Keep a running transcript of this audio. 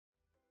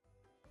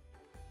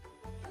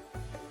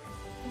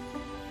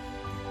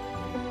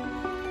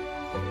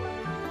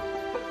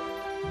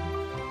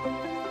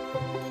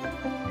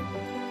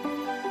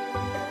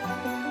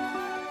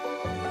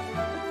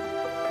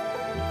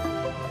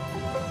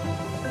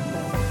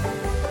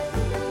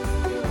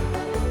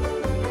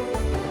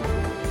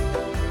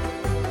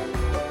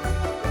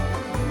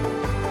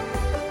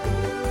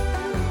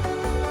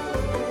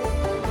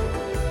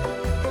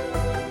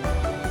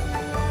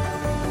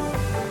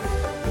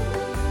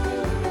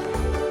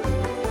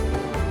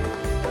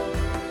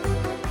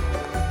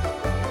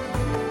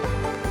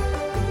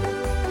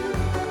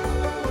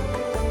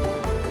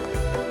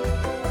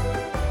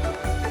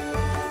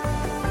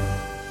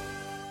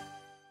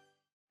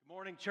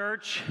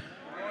Church.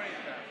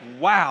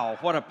 Wow,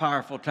 what a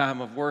powerful time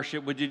of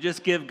worship. Would you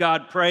just give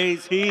God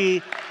praise?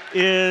 He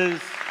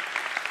is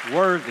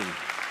worthy.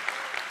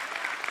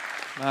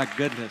 My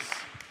goodness.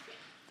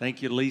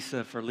 Thank you,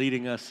 Lisa, for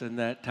leading us in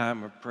that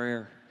time of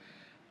prayer.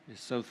 We're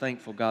so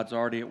thankful God's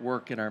already at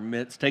work in our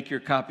midst. Take your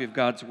copy of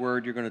God's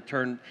Word. You're going to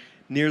turn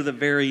near the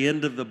very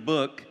end of the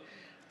book.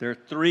 There are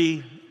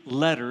 3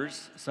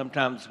 letters.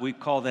 Sometimes we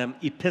call them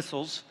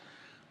epistles,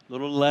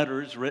 little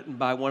letters written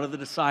by one of the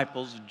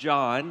disciples,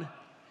 John.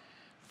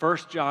 1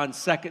 John,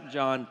 2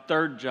 John,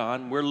 3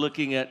 John. We're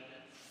looking at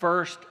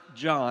 1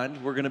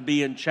 John. We're going to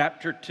be in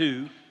chapter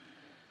 2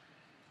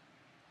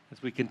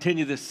 as we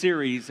continue this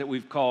series that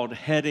we've called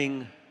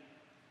Heading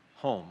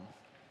Home.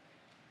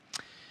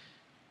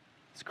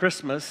 It's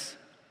Christmas.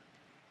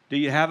 Do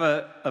you have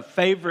a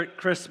favorite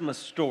Christmas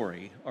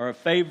story or a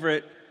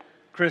favorite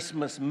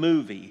Christmas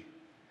movie?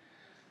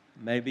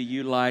 Maybe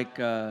you like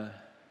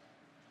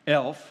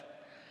Elf,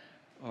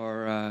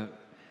 or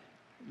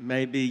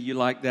maybe you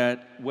like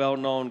that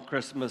well-known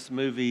Christmas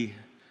movie,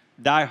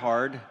 Die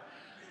Hard.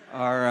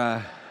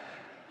 Or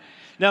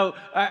no,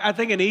 I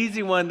think an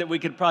easy one that we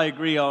could probably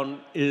agree on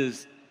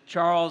is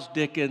Charles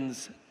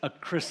Dickens' A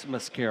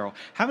Christmas Carol.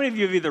 How many of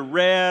you have either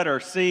read or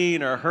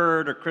seen or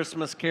heard A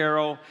Christmas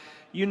Carol?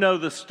 You know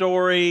the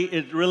story.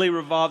 It really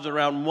revolves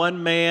around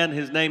one man.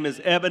 His name is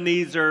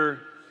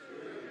Ebenezer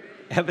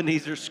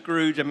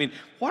Scrooge. I mean,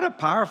 what a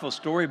powerful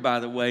story, by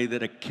the way,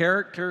 that a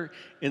character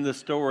in the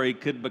story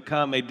could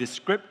become a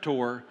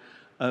descriptor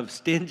of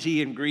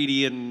stingy and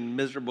greedy and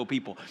miserable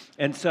people.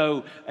 And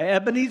so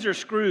Ebenezer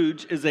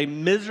Scrooge is a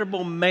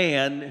miserable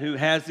man who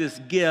has this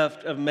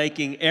gift of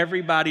making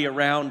everybody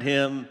around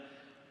him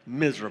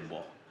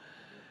miserable.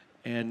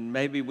 And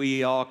maybe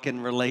we all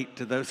can relate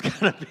to those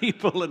kind of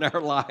people in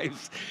our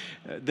lives,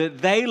 that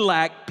they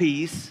lack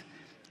peace.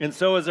 And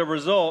so as a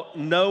result,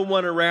 no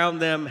one around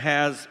them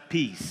has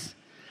peace.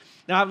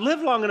 Now, I've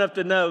lived long enough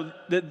to know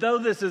that though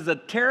this is a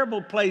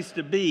terrible place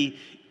to be,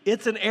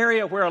 it's an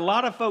area where a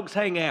lot of folks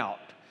hang out,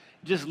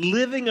 just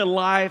living a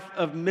life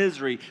of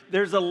misery.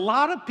 There's a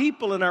lot of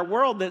people in our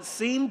world that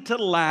seem to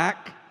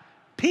lack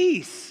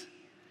peace.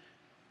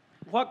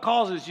 What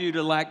causes you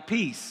to lack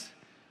peace?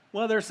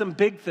 Well, there's some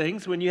big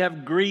things. When you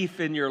have grief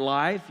in your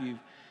life,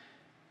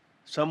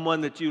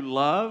 someone that you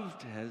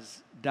loved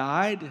has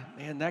died,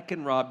 man, that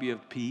can rob you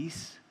of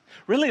peace.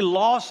 Really,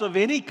 loss of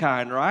any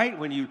kind, right?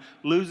 When you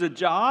lose a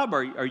job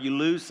or you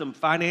lose some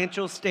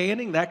financial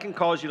standing, that can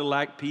cause you to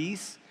lack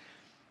peace.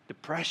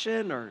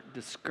 Depression or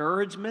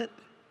discouragement,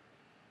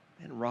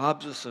 and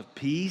robs us of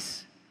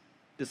peace.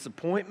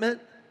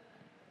 Disappointment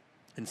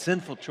and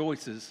sinful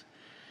choices.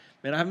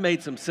 Man, I've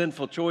made some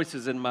sinful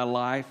choices in my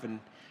life, and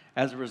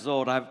as a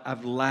result,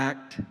 I've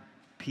lacked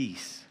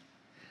peace.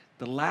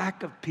 The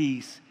lack of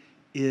peace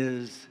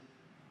is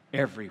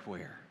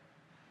everywhere.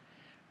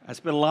 I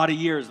spent a lot of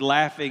years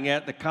laughing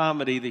at the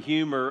comedy, the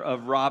humor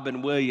of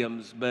Robin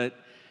Williams, but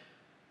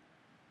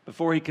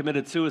before he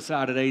committed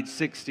suicide at age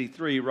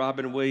 63,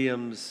 Robin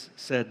Williams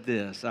said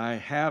this: "I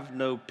have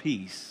no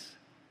peace,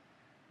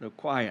 no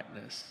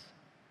quietness.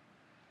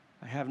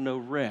 I have no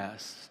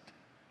rest,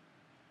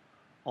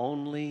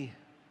 only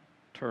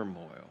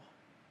turmoil."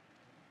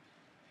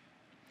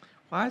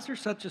 Why is there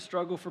such a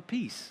struggle for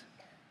peace?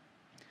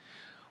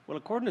 Well,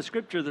 according to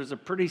Scripture, there's a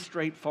pretty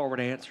straightforward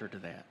answer to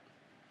that.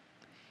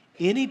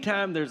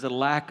 Anytime there's a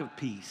lack of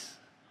peace,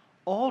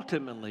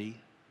 ultimately,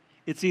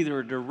 it's either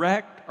a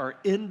direct or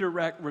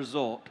indirect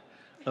result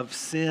of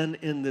sin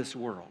in this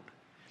world.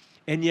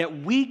 And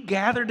yet we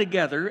gather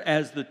together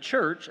as the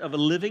church of a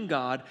living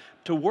God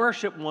to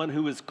worship one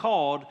who is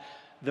called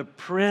the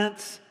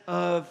Prince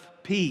of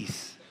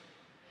Peace.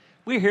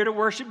 We're here to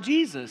worship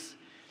Jesus.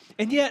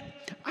 And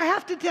yet, I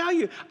have to tell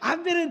you,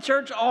 I've been in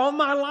church all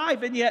my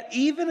life, and yet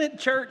even at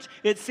church,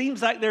 it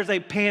seems like there's a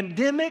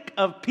pandemic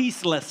of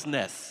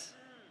peacelessness.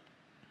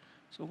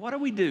 So what do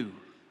we do?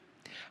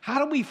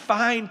 How do we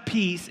find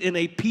peace in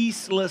a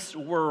peaceless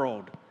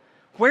world?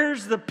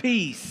 Where's the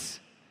peace?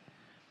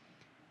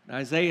 In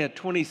Isaiah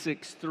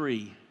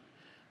 26:3,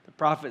 the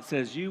prophet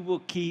says, "You will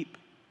keep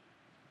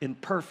in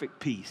perfect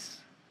peace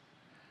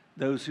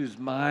those whose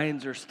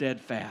minds are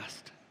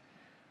steadfast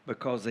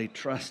because they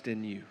trust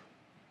in you."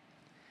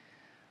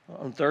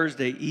 On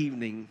Thursday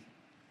evening,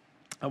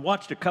 I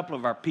watched a couple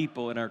of our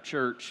people in our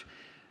church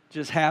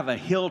just have a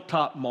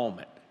hilltop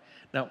moment.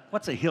 Now,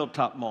 what's a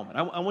hilltop moment?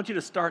 I want you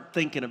to start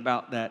thinking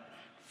about that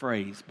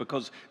phrase,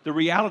 because the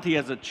reality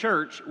as a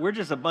church, we're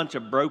just a bunch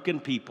of broken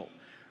people,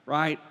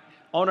 right?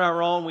 On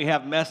our own, we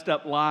have messed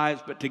up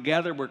lives, but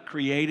together we're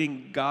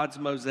creating God's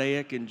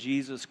mosaic in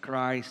Jesus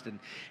Christ.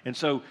 And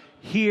so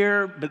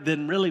here, but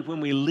then really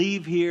when we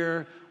leave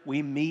here,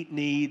 we meet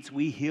needs,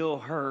 we heal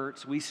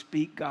hurts, we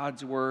speak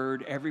God's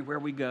word everywhere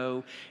we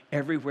go,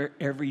 everywhere,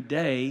 every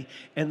day.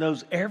 And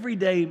those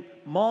everyday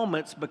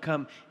moments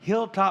become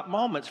hilltop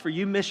moments for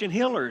you mission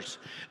healers.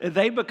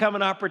 They become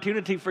an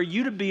opportunity for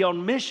you to be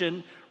on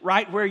mission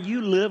right where you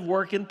live,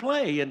 work, and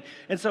play.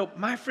 And so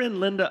my friend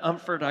Linda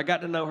Umford, I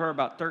got to know her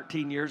about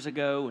 13 years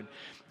ago,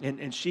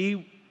 and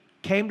she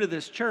came to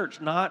this church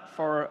not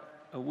for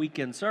a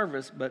weekend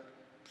service, but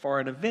for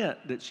an event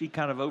that she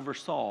kind of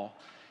oversaw.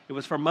 It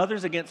was for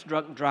Mothers Against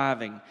Drunk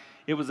Driving.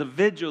 It was a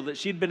vigil that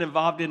she'd been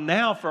involved in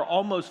now for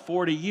almost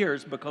 40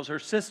 years because her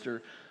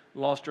sister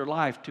lost her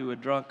life to a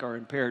drunk or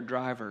impaired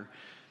driver.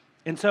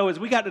 And so as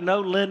we got to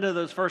know Linda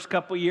those first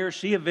couple years,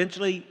 she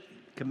eventually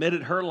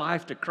committed her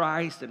life to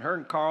Christ, and her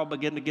and Carl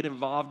began to get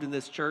involved in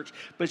this church.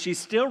 But she's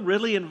still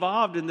really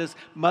involved in this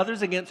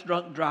Mothers Against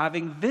Drunk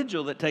Driving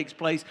vigil that takes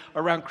place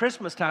around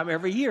Christmas time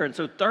every year. And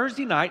so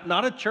Thursday night,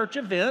 not a church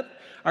event,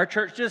 our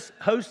church just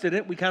hosted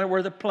it. We kind of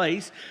were the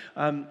place.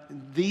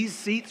 These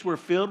seats were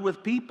filled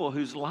with people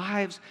whose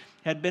lives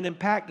had been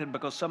impacted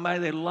because somebody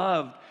they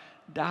loved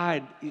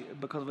died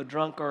because of a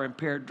drunk or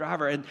impaired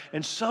driver.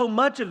 And so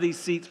much of these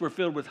seats were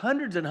filled with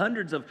hundreds and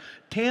hundreds of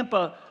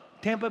Tampa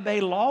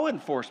Bay law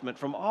enforcement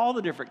from all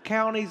the different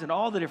counties and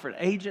all the different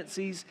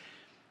agencies.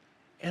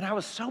 And I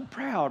was so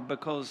proud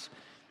because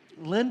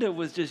Linda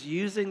was just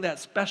using that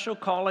special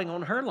calling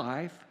on her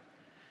life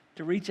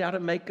to reach out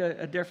and make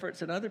a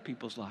difference in other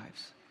people's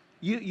lives.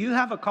 You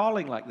have a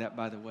calling like that,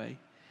 by the way.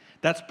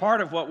 That's part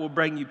of what will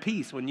bring you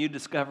peace when you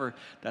discover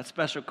that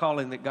special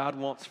calling that God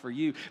wants for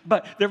you.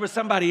 But there was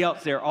somebody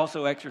else there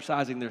also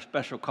exercising their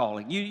special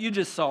calling. You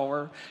just saw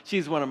her.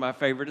 She's one of my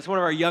favorites. It's one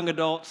of our young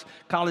adults,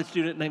 college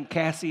student named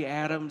Cassie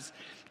Adams.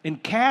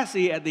 And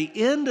Cassie, at the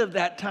end of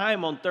that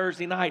time on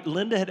Thursday night,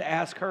 Linda had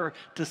asked her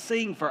to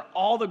sing for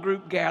all the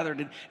group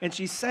gathered. And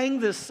she sang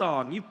this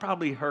song. You've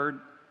probably heard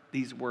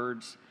these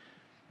words.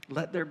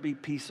 Let there be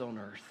peace on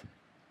earth,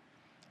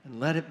 and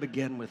let it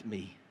begin with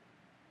me.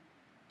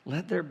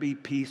 Let there be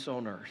peace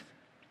on earth,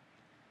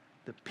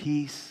 the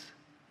peace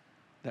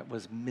that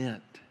was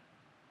meant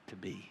to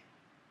be.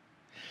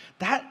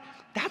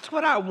 That's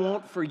what I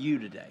want for you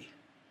today.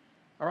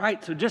 All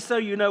right, so just so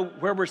you know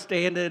where we're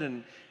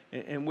standing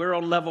and we're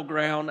on level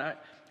ground,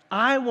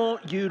 I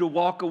want you to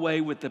walk away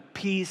with the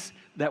peace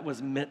that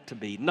was meant to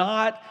be.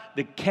 Not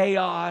the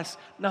chaos,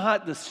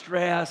 not the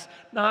stress,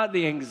 not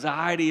the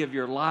anxiety of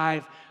your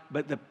life,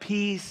 but the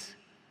peace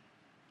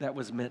that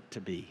was meant to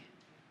be.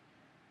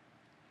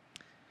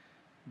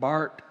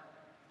 Bart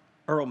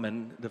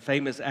Ehrlman, the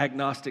famous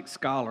agnostic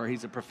scholar,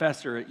 he's a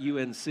professor at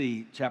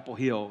UNC Chapel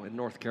Hill in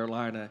North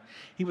Carolina.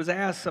 He was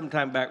asked some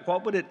time back,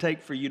 what would it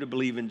take for you to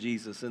believe in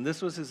Jesus? And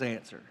this was his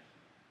answer.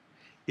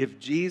 If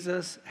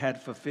Jesus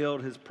had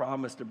fulfilled his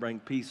promise to bring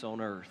peace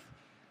on earth,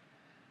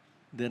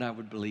 then I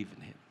would believe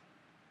in him.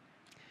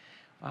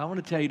 I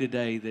want to tell you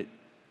today that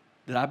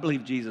I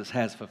believe Jesus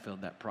has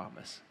fulfilled that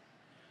promise.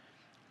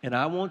 And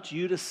I want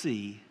you to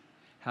see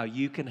how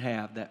you can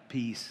have that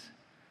peace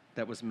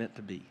that was meant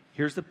to be.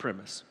 Here's the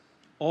premise.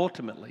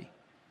 Ultimately,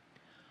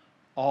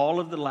 all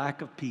of the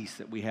lack of peace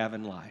that we have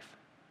in life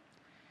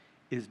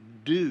is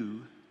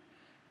due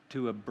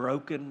to a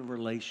broken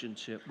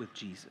relationship with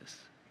Jesus.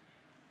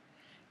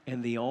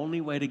 And the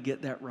only way to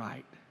get that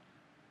right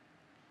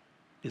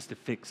is to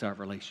fix our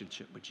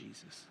relationship with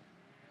Jesus.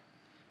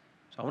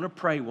 So I want to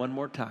pray one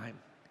more time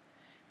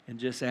and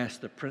just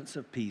ask the Prince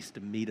of Peace to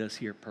meet us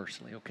here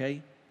personally,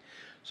 okay?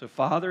 So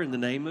Father, in the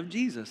name of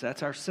Jesus,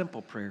 that's our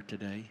simple prayer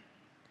today.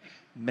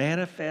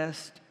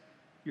 Manifest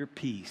your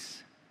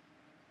peace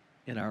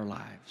in our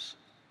lives.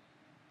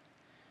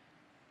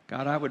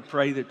 God, I would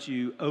pray that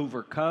you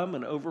overcome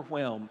and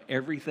overwhelm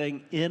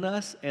everything in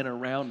us and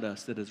around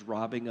us that is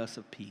robbing us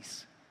of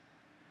peace.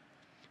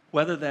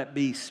 Whether that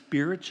be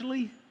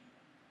spiritually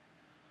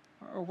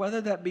or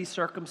whether that be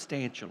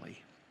circumstantially.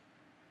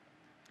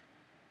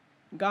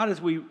 God,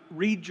 as we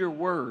read your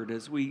word,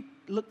 as we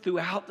look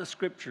throughout the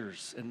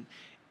scriptures and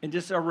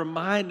just are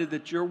reminded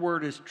that your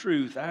word is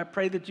truth, I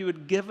pray that you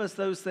would give us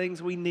those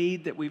things we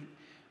need that we've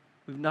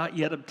not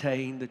yet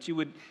obtained, that you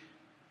would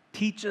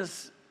teach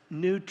us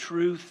new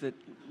truth that,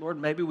 Lord,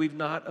 maybe we've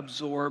not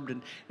absorbed,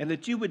 and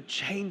that you would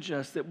change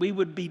us, that we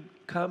would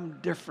become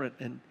different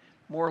and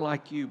more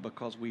like you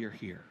because we are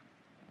here.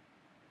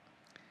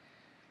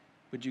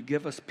 Would you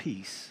give us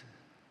peace?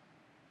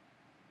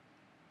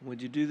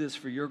 Would you do this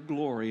for your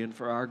glory and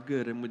for our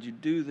good? And would you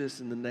do this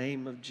in the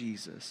name of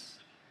Jesus,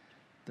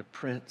 the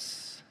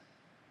Prince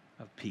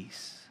of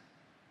Peace?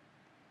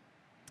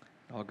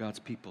 All God's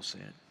people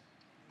said,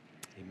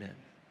 amen.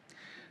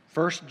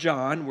 1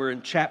 John, we're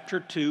in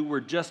chapter 2. We're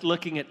just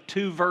looking at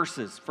 2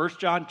 verses. 1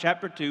 John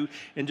chapter 2,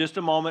 in just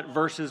a moment,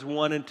 verses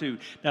 1 and 2.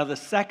 Now, the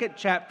second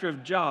chapter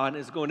of John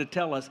is going to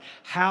tell us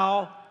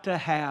how to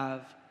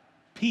have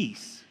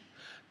peace.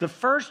 The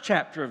first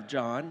chapter of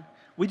John,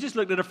 we just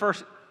looked at the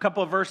first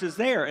couple of verses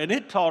there, and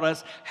it taught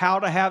us how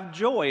to have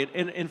joy.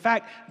 And in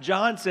fact,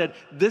 John said,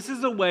 this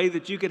is a way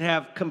that you can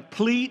have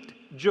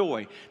complete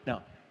joy.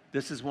 Now,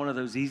 this is one of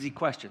those easy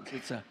questions.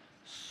 It's a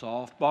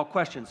softball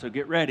question, so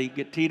get ready,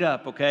 get teed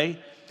up, okay?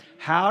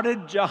 How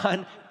did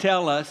John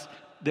tell us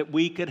that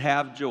we could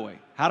have joy?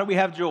 How do we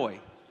have joy?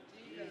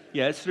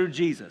 Yeah, it's through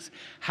Jesus.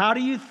 How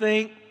do you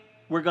think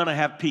we're going to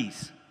have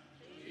peace?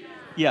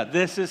 Yeah,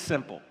 this is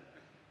simple.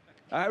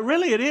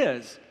 Really, it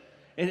is.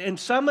 And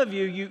some of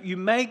you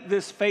make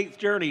this faith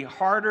journey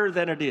harder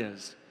than it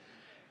is.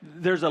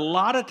 There's a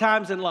lot of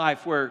times in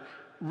life where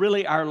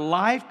really our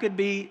life could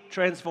be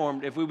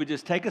transformed if we would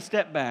just take a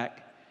step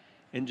back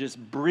and just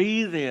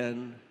breathe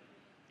in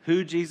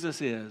who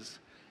Jesus is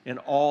and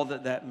all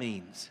that that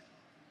means.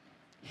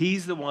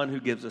 He's the one who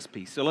gives us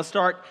peace. So let's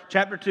start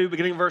chapter 2,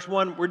 beginning verse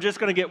 1. We're just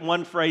going to get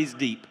one phrase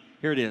deep.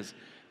 Here it is.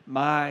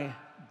 My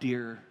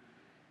dear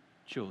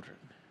children.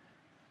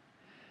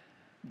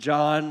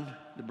 John,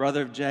 the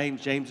brother of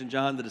James, James and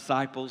John, the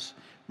disciples.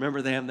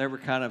 Remember them? They were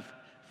kind of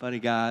funny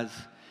guys.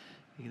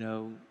 You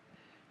know,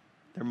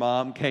 their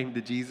mom came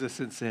to Jesus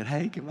and said,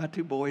 hey, can my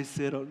two boys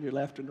sit on your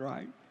left and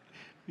right?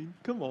 I mean,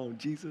 come on,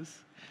 Jesus.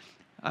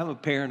 I'm a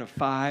parent of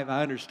 5.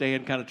 I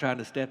understand kind of trying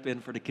to step in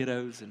for the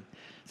kiddos. And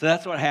so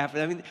that's what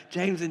happened. I mean,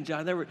 James and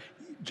John,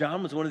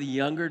 John was one of the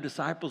younger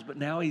disciples, but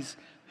now he's,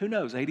 who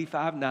knows,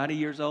 85, 90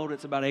 years old.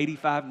 It's about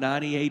 85,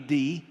 90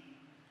 A.D.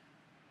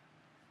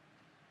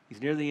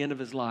 He's near the end of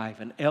his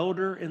life, an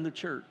elder in the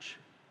church.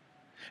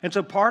 And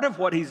so part of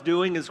what he's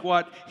doing is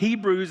what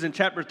Hebrews in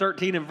chapter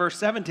 13 and verse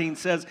 17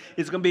 says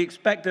is going to be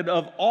expected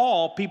of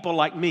all people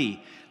like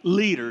me,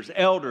 leaders,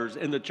 elders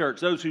in the church,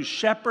 those who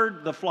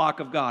shepherd the flock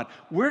of God.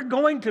 We're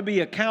going to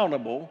be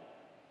accountable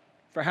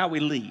for how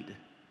we lead,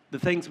 the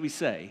things we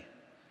say,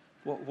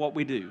 what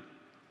we do.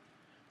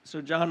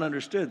 So John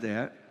understood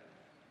that.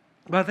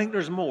 But I think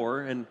there's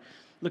more, and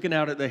looking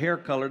out at the hair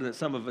color that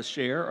some of us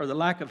share or the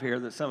lack of hair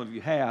that some of you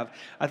have,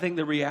 I think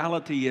the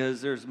reality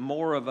is there's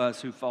more of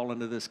us who fall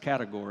into this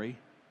category.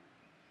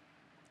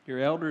 You're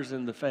elders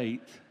in the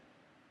faith.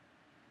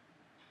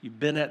 You've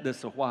been at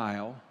this a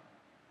while.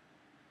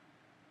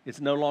 It's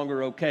no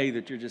longer okay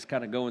that you're just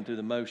kind of going through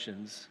the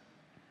motions.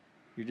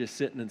 You're just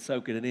sitting and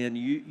soaking it in.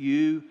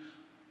 You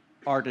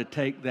are to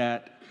take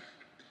that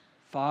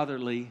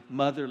fatherly,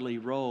 motherly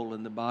role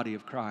in the body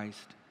of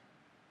Christ.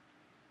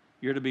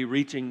 You're to be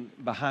reaching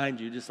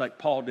behind you, just like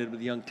Paul did with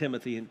young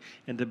Timothy,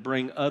 and to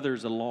bring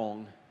others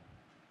along.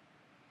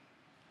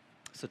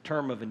 It's a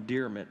term of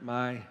endearment,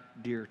 my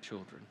dear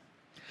children.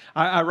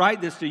 I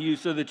write this to you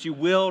so that you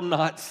will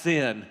not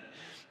sin.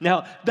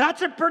 Now,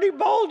 that's a pretty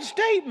bold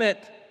statement.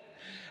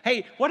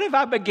 Hey, what if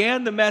I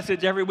began the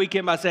message every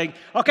weekend by saying,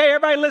 okay,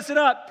 everybody listen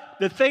up.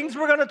 The things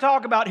we're going to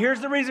talk about, here's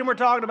the reason we're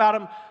talking about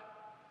them,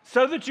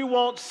 so that you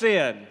won't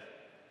sin.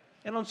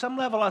 And on some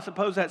level, I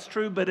suppose that's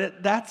true,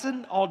 but that's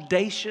an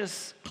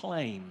audacious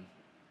claim,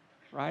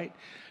 right?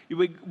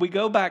 We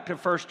go back to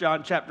 1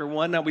 John chapter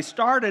 1. Now, we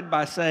started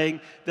by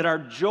saying that our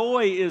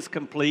joy is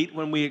complete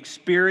when we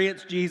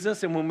experience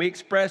Jesus and when we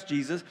express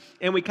Jesus.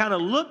 And we kind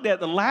of looked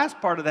at the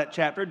last part of that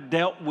chapter,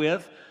 dealt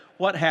with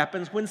what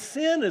happens when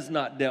sin is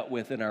not dealt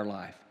with in our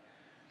life.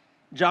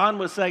 John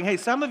was saying, hey,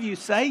 some of you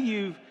say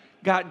you've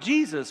got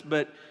Jesus,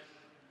 but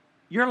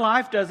your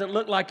life doesn't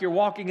look like you're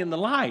walking in the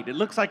light. It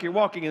looks like you're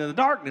walking in the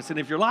darkness. And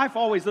if your life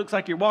always looks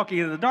like you're walking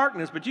in the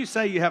darkness, but you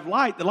say you have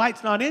light, the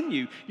light's not in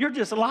you. You're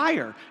just a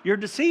liar. You're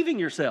deceiving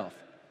yourself.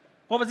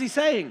 What was he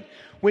saying?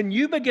 When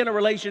you begin a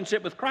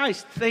relationship with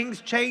Christ,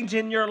 things change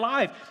in your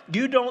life.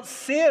 You don't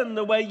sin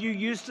the way you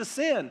used to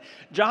sin.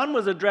 John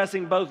was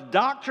addressing both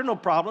doctrinal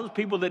problems,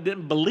 people that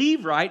didn't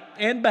believe right,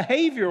 and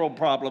behavioral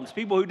problems,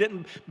 people who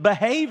didn't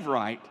behave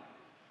right.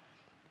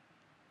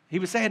 He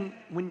was saying,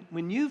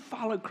 when you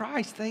follow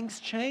Christ, things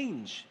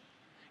change.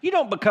 You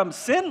don't become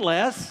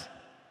sinless,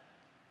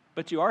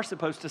 but you are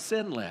supposed to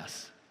sin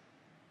less.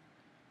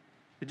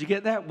 Did you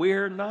get that?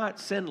 We're not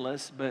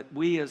sinless, but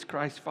we as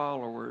Christ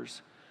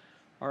followers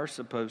are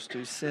supposed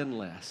to sin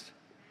less.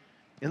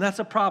 And that's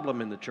a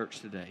problem in the church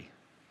today.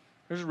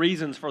 There's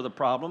reasons for the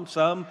problem.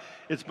 Some,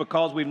 it's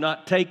because we've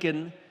not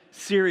taken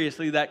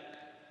seriously that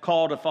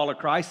call to follow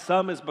Christ.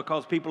 Some is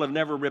because people have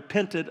never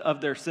repented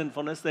of their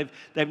sinfulness. They've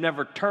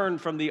never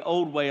turned from the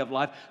old way of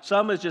life.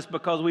 Some is just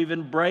because we've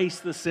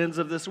embraced the sins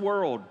of this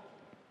world.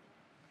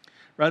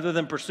 Rather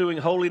than pursuing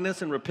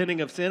holiness and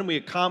repenting of sin, we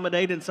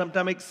accommodate and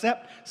sometimes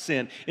accept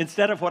sin.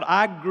 Instead of what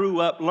I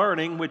grew up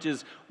learning, which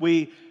is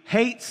we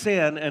hate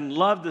sin and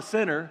love the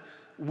sinner,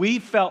 we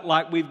felt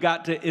like we've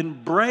got to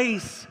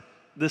embrace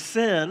the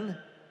sin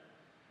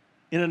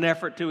in an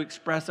effort to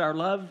express our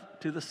love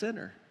to the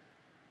sinner.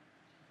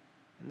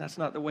 And that's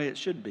not the way it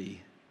should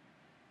be.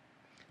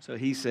 So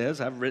he says,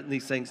 I've written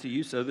these things to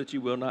you so that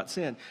you will not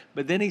sin.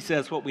 But then he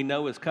says what we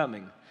know is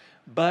coming.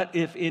 But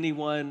if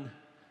anyone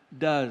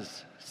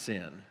does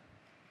sin.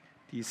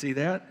 Do you see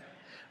that?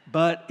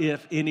 But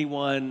if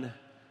anyone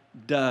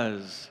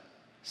does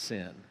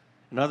sin.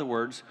 In other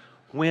words,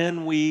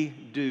 when we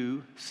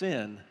do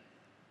sin,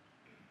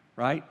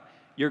 right?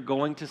 You're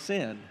going to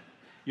sin.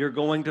 You're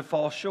going to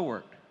fall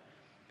short.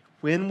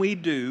 When we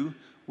do,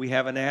 we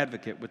have an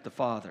advocate with the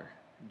Father.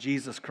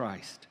 Jesus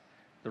Christ,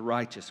 the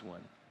righteous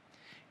one.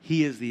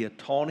 He is the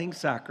atoning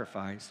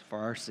sacrifice for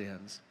our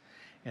sins,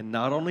 and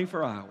not only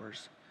for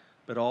ours,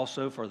 but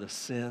also for the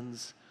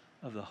sins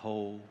of the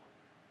whole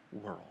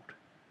world.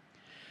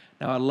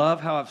 Now, I love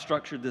how I've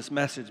structured this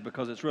message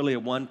because it's really a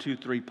 1, 2,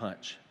 3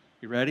 punch.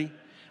 You ready?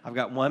 I've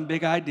got one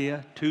big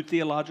idea, 2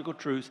 theological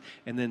truths,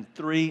 and then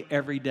 3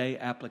 everyday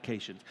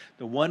applications.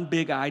 The one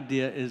big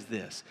idea is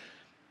this: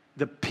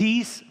 the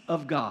peace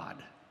of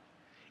God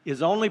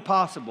is only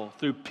possible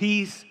through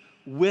peace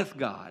with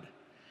God.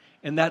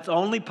 And that's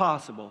only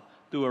possible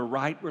through a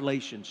right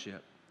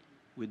relationship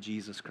with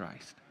Jesus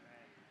Christ.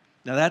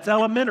 Now that's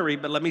elementary,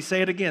 but let me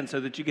say it again so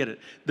that you get it.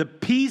 The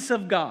peace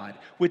of God,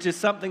 which is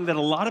something that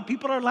a lot of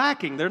people are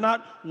lacking. They're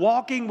not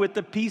walking with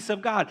the peace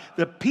of God.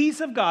 The peace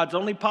of God is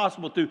only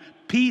possible through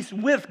peace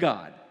with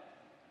God.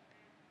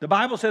 The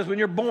Bible says when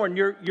you're born,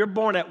 you're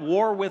born at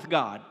war with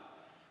God.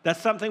 That's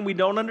something we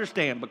don't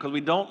understand because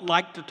we don't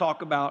like to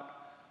talk about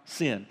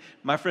sin.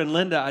 My friend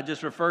Linda, I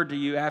just referred to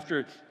you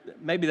after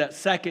maybe that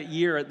second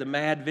year at the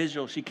Mad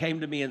Visual. She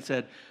came to me and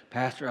said,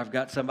 Pastor, I've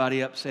got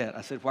somebody upset.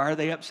 I said, why are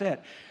they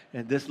upset?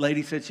 And this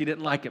lady said she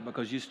didn't like it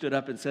because you stood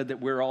up and said that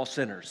we're all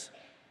sinners.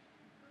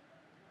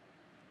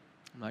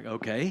 I'm like,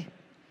 okay.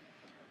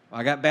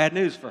 I got bad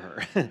news for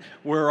her.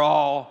 We're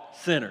all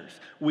sinners.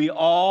 We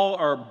all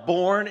are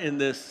born in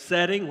this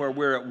setting where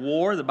we're at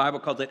war. The Bible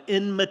calls it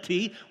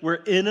enmity.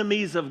 We're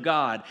enemies of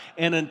God.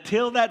 And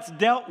until that's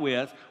dealt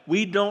with,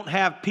 we don't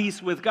have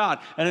peace with God.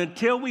 And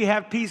until we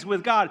have peace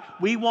with God,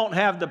 we won't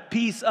have the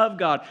peace of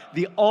God.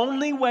 The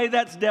only way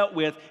that's dealt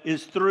with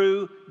is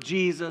through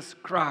Jesus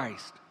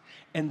Christ.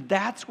 And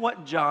that's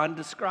what John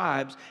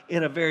describes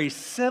in a very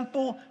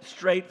simple,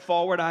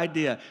 straightforward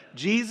idea.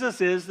 Jesus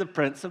is the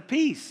Prince of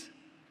Peace.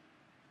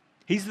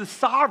 He's the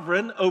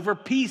sovereign over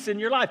peace in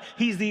your life.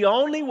 He's the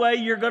only way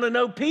you're going to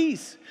know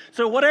peace.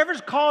 So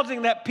whatever's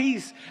causing that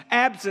peace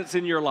absence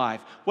in your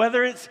life,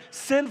 whether it's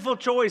sinful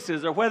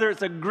choices or whether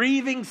it's a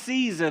grieving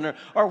season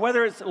or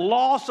whether it's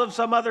loss of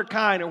some other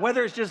kind or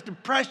whether it's just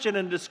depression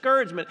and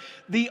discouragement,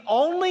 the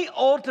only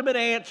ultimate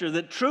answer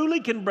that truly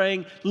can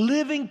bring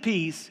living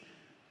peace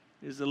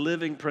is the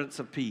living Prince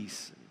of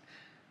Peace.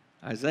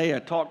 Isaiah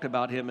talked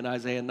about him in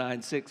Isaiah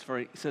 9:6. For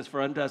he says,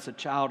 for unto us a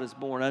child is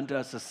born, unto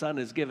us a son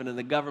is given, and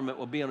the government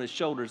will be on his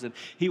shoulders, and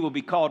he will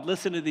be called,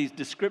 listen to these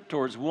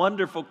descriptors,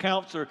 Wonderful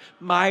Counselor,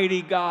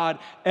 Mighty God,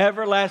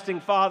 Everlasting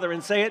Father,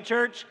 and say it,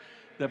 church,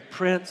 the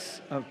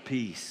Prince of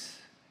Peace.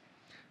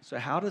 So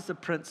how does the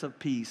Prince of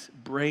Peace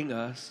bring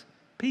us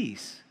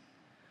peace?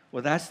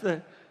 Well, that's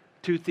the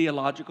two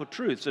theological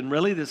truths, and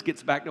really this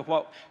gets back to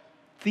what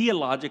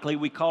theologically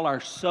we call our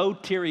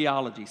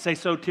soteriology. Say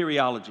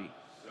soteriology.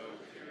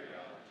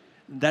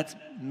 That's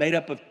made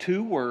up of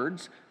two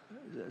words,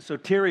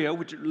 soteria,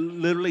 which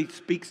literally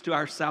speaks to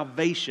our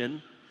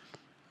salvation.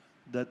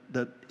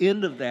 The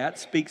end of that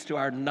speaks to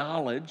our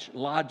knowledge,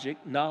 logic,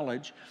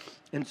 knowledge.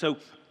 And so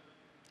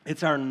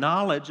it's our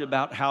knowledge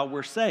about how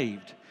we're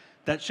saved.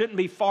 That shouldn't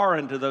be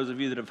foreign to those of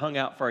you that have hung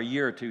out for a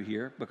year or two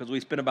here, because we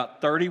spent about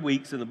 30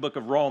 weeks in the book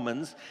of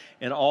Romans,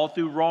 and all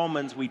through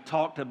Romans we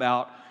talked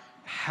about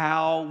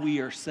how we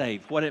are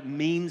saved, what it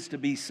means to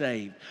be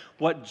saved.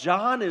 What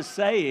John is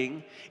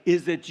saying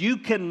is that you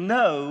can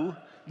know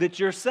that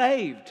you're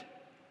saved.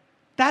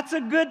 That's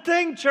a good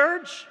thing,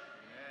 church.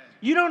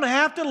 You don't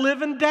have to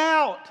live in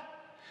doubt.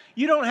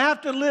 You don't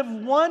have to live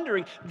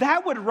wondering.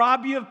 That would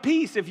rob you of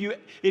peace if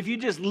you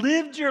just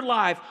lived your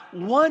life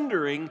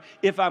wondering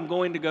if I'm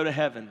going to go to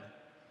heaven.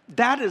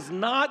 That is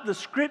not the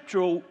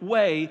scriptural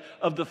way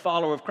of the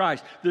follower of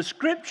Christ. The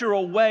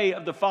scriptural way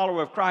of the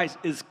follower of Christ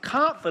is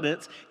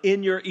confidence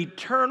in your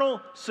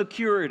eternal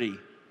security.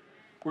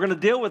 We're going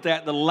to deal with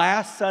that the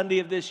last Sunday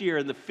of this year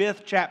in the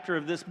 5th chapter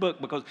of this book,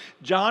 because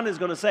John is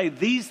going to say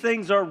these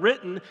things are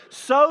written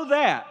so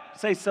that,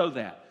 say so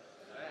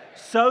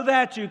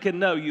that you can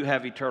know you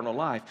have eternal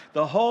life.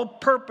 The whole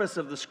purpose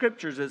of the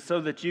scriptures is so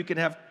that you can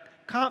have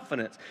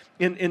confidence.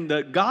 In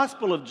the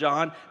Gospel of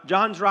John,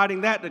 John's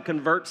writing that to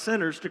convert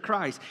sinners to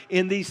Christ.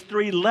 In these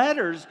 3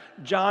 letters,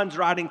 John's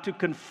writing to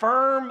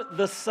confirm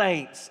the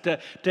saints,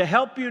 to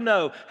help you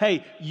know,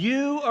 hey,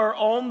 you are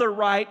on the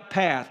right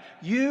path.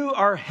 You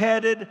are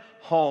headed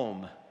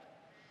home.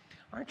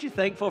 Aren't you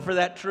thankful for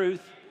that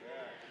truth?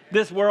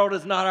 This world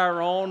is not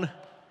our own.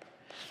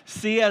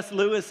 C.S.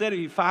 Lewis said, if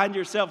you find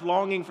yourself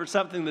longing for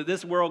something that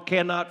this world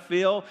cannot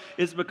fill,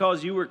 it's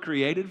because you were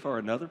created for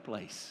another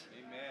place.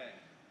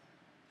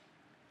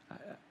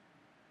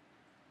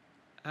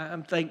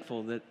 I'm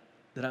thankful that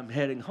I'm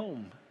heading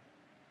home.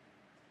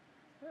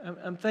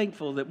 I'm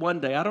thankful that one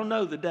day, I don't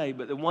know the day,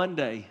 but that one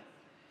day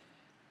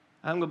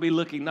I'm going to be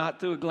looking not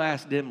through a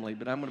glass dimly,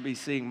 but I'm going to be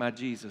seeing my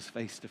Jesus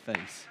face to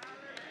face.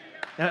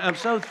 And I'm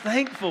so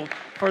thankful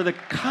for the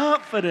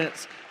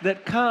confidence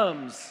that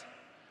comes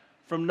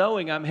from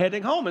knowing I'm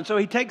heading home. And so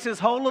he takes this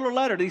whole little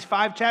letter, these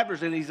 5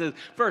 chapters, and he says,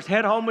 first,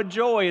 head home with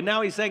joy. And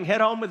now he's saying,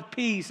 head home with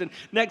peace. And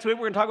next week,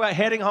 we're going to talk about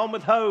heading home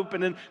with hope.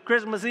 And then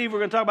Christmas Eve, we're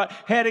going to talk about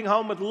heading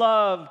home with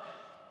love.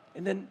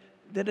 And then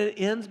it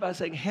ends by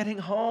saying, heading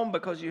home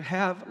because you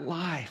have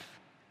life.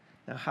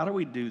 Now, how do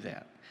we do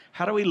that?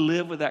 How do we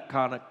live with that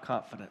kind of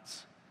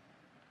confidence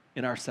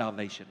in our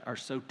salvation, our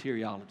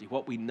soteriology,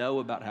 what we know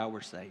about how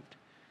we're saved?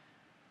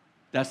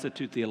 That's the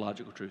 2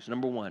 theological truths.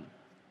 Number 1,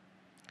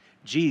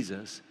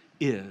 Jesus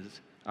is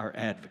our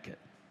advocate.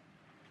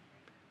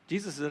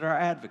 Jesus is our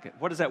advocate.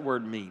 What does that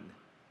word mean?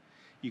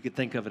 You could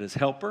think of it as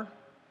helper.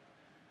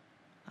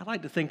 I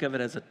like to think of it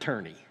as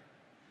attorney.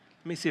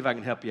 Let me see if I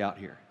can help you out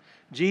here.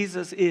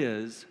 Jesus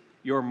is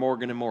your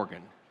Morgan and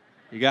Morgan.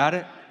 You got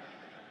it?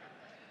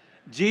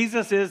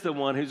 Jesus is the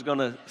one who's going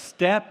to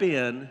step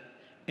in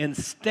and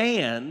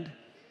stand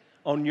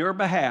on your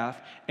behalf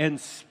and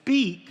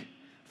speak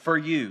for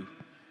you.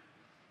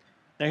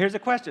 Now here's the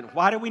question.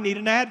 Why do we need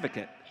an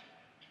advocate?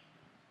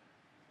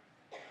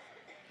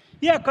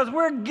 Yeah, because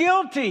we're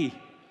guilty.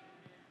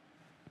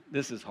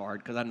 This is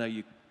hard because I know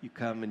you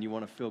come and you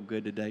want to feel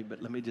good today,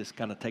 but let me just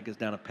kind of take us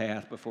down a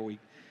path before we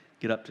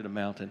get up to the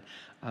mountain.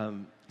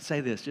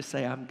 Say this. Just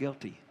say, I'm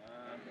guilty.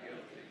 I'm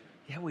guilty.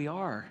 Yeah, we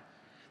are.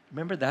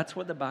 Remember, that's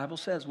what the Bible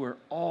says. We're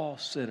all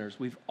sinners.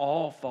 We've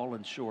all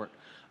fallen short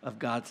of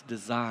God's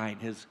design,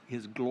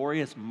 His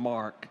glorious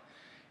mark,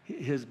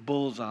 His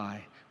bullseye.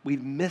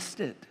 We've missed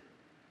it.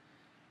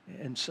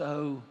 And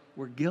so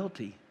we're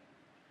guilty.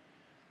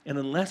 And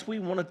unless we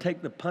want to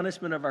take the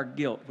punishment of our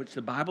guilt, which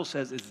the Bible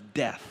says is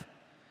death,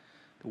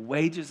 the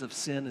wages of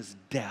sin is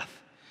death.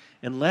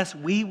 Unless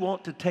we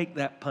want to take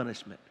that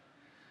punishment,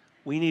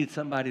 we need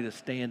somebody to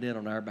stand in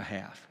on our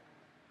behalf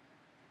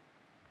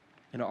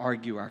and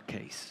argue our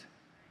case.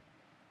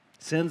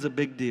 Sin's a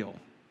big deal.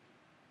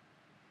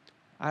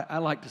 I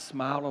like to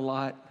smile a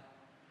lot.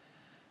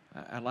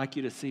 I like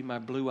you to see my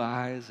blue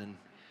eyes, and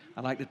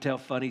I like to tell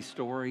funny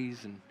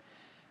stories, and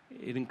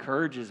it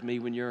encourages me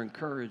when you're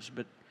encouraged.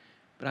 But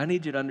I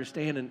need you to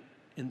understand,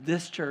 in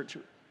this church,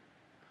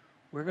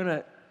 we're going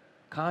to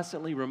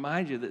constantly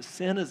remind you that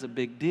sin is a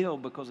big deal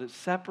because it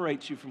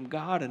separates you from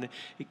God and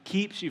it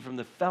keeps you from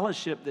the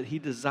fellowship that He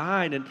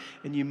designed,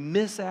 and you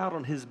miss out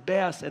on His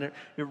best, and it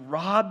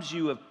robs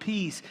you of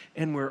peace,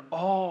 and we're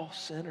all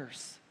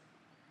sinners.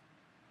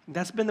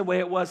 That's been the way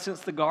it was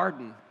since the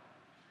garden.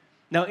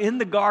 Now, in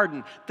the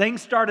garden,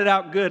 things started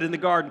out good in the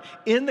garden.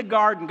 In the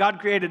garden, God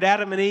created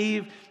Adam and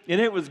Eve, and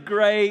it was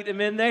great. I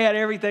mean, they had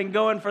everything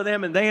going for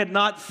them, and they had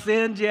not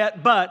sinned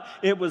yet, but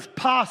it was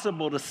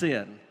possible to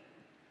sin.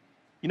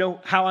 You know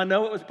how I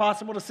know it was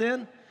possible to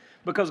sin?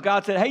 Because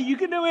God said, hey, you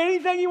can do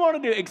anything you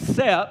want to do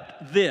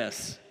except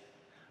this.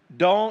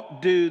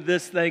 Don't do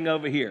this thing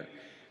over here.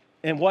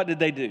 And what did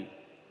they do?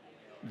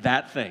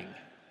 That thing.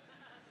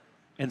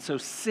 And so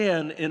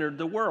sin entered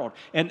the world.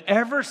 And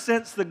ever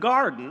since the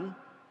garden,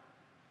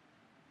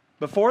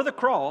 before the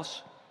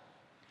cross,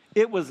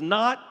 it was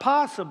not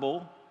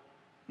possible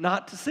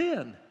not to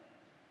sin.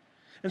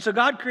 And so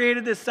God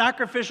created this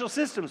sacrificial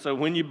system. So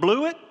when you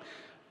blew it,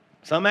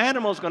 some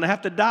animal is going to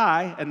have to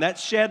die, and that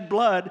shed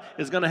blood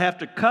is going to have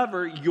to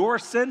cover your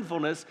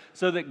sinfulness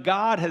so that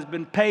God has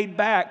been paid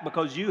back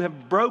because you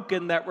have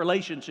broken that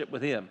relationship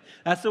with Him.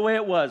 That's the way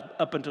it was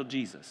up until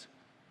Jesus.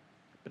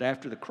 But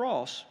after the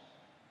cross,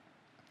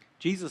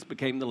 Jesus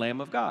became the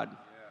Lamb of God.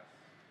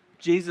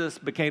 Jesus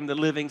became the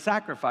living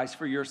sacrifice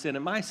for your sin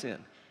and my sin.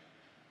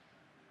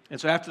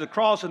 And so after the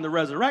cross and the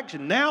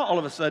resurrection, now all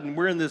of a sudden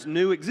we're in this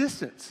new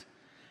existence.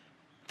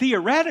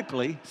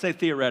 Theoretically, say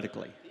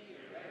theoretically.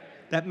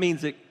 That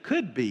means it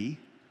could be,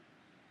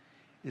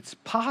 it's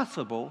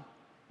possible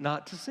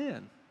not to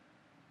sin.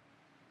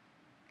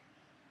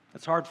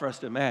 It's hard for us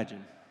to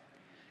imagine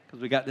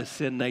because we got this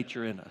sin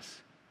nature in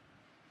us.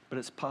 But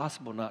it's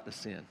possible not to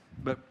sin.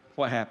 But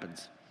what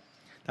happens?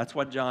 That's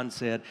what John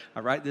said. I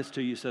write this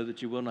to you so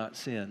that you will not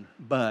sin.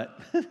 But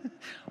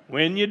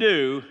when you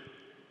do,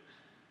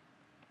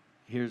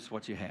 here's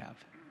what you have.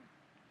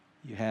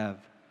 You have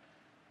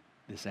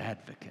this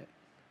advocate.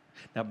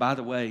 Now, by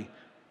the way,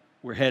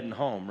 we're heading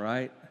home,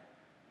 right?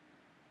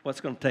 What's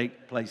going to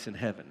take place in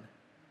heaven?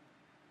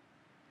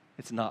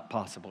 It's not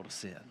possible to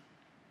sin.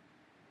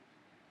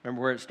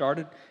 Remember where it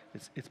started?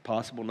 It's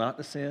possible not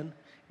to sin.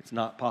 It's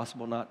not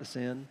possible not to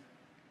sin.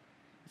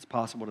 It's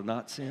possible to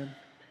not sin.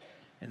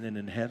 And then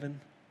in heaven,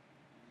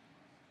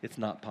 it's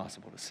not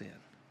possible to sin.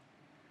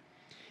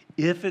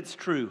 If it's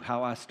true,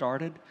 how I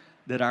started,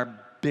 that our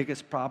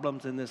biggest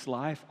problems in this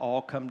life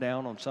all come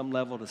down on some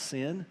level to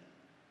sin,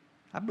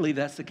 I believe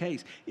that's the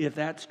case. If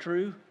that's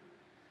true,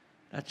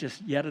 that's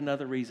just yet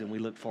another reason we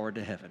look forward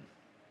to heaven.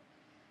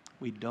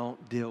 We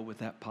don't deal with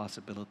that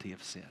possibility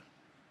of sin.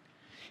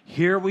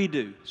 Here we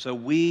do. So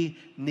we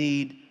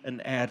need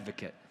an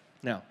advocate.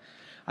 Now,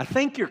 I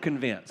think you're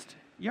convinced.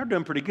 You're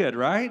doing pretty good,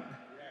 right?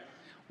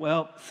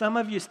 Well, some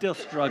of you still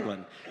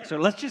struggling. So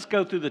let's just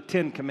go through the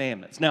 10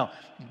 Commandments. Now,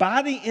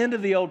 by the end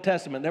of the Old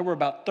Testament, there were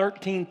about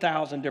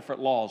 13,000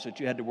 different laws that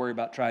you had to worry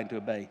about trying to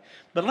obey.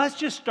 But let's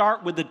just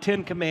start with the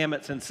 10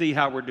 Commandments and see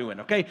how we're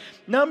doing, okay?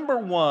 Number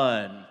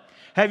 1,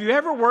 have you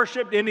ever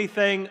worshiped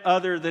anything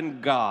other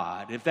than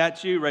God? If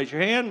that's you, raise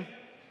your hand.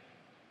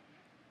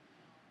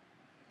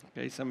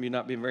 Okay, some of you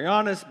not being very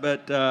honest,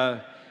 but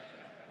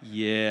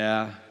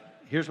yeah.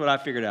 Here's what I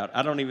figured out.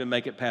 I don't even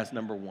make it past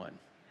number 1.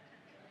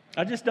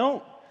 I just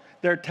don't.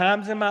 There are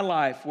times in my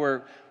life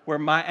where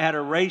my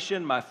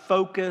adoration, my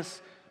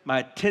focus, my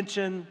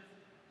attention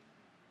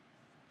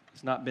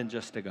has not been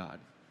just to God.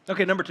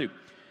 Okay, number 2. Do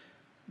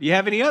you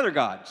have any other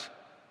gods?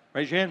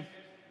 Raise your hand.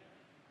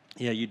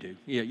 Yeah, you do.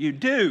 Yeah, you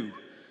do.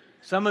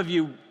 Some of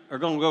you are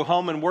going to go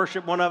home and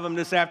worship one of them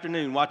this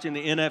afternoon watching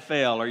the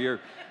NFL, or you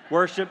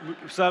worshiped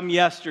some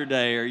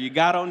yesterday, or you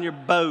got on your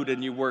boat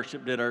and you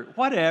worshiped it, or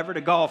whatever, the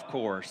golf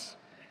course.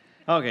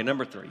 Okay,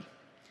 number 3.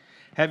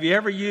 Have you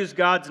ever used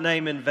God's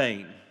name in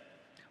vain?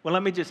 Well,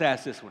 let me just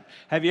ask this one.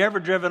 Have you ever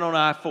driven on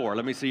I-4?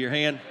 Let me see your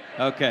hand.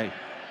 Okay.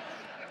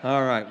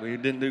 All right. We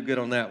didn't do good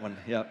on that one.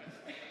 Yep.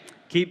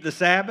 Keep the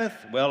Sabbath?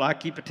 Well, I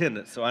keep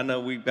attendance, so I know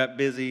we got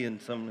busy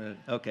and some.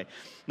 Okay.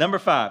 Number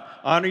 5,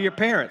 honor your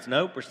parents.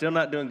 Nope, we're still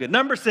not doing good.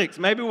 Number 6,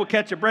 maybe we'll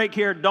catch a break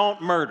here.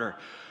 Don't murder.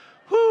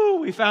 Whew,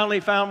 we finally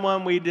found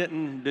one we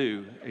didn't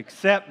do,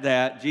 except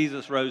that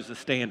Jesus rose the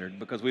standard,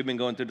 because we've been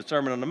going through the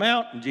Sermon on the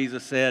Mount, and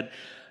Jesus said,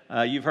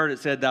 you've heard it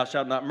said, thou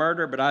shalt not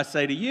murder, but I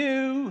say to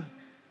you,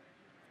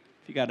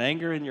 if you got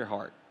anger in your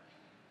heart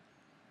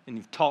and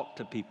you've talked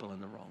to people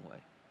in the wrong way.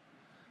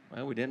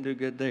 Well, we didn't do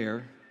good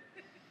there.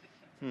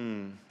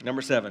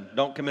 Number 7,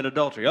 don't commit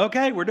adultery.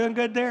 Okay, we're doing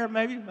good there,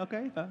 maybe.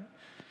 Okay, fine.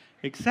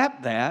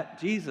 Except that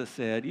Jesus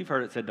said, you've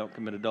heard it said don't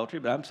commit adultery,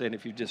 but I'm saying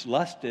if you've just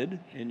lusted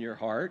in your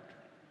heart,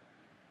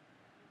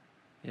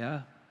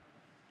 yeah.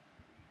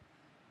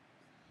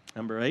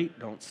 Number 8,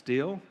 don't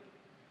steal.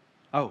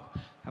 Oh,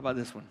 how about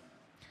this one?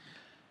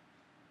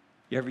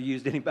 You ever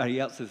used anybody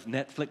else's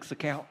Netflix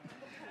account?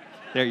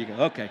 There you go.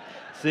 Okay.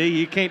 See,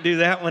 you can't do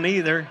that one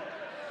either.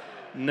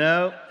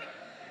 No.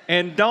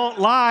 And don't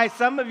lie.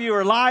 Some of you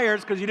are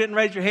liars because you didn't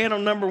raise your hand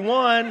on number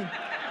 1.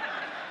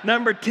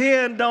 Number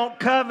 10, don't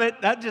covet.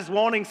 That's just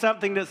wanting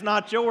something that's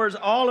not yours.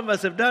 All of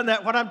us have done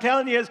that. What I'm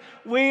telling you is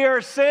we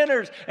are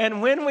sinners.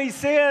 And when we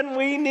sin,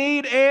 we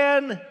need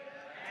an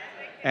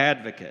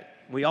advocate.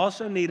 We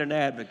also need an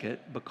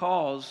advocate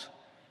because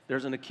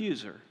there's an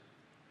accuser.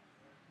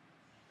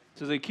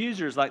 So the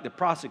accuser is like the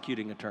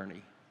prosecuting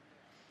attorney.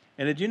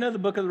 And did you know the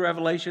book of the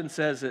Revelation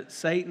says that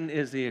Satan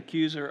is the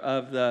accuser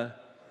of the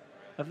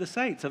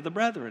saints, of the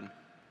brethren?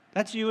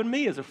 That's you and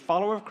me as a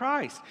follower of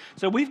Christ.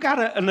 So we've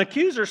got an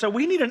accuser, so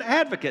we need an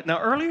advocate. Now,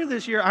 earlier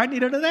this year, I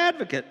needed an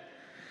advocate.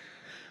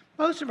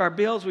 Most of our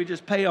bills we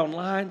just pay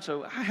online,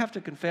 so I have to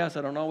confess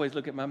I don't always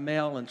look at my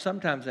mail, and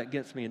sometimes that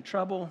gets me in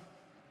trouble.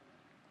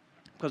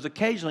 Because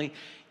occasionally,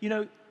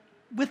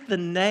 with the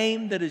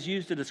name that is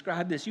used to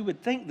describe this, you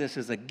would think this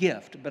is a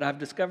gift, but I've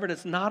discovered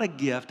it's not a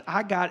gift.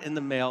 I got in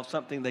the mail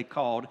something they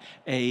called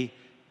a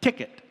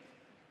ticket.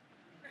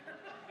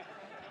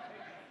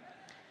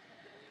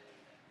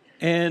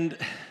 And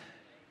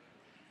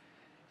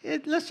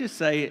let's just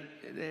say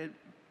it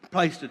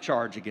placed a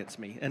charge against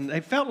me. And they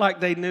felt like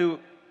they knew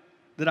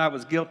that I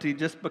was guilty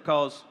just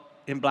because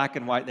in black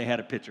and white they had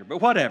a picture.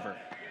 But whatever.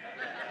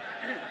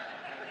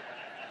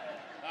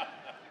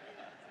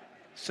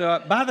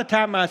 So by the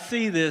time I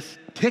see this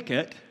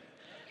ticket,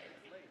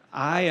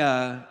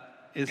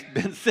 it's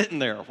been sitting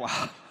there a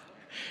while.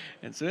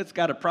 And so it's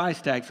got a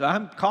price tag. So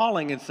I'm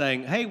calling and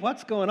saying, hey,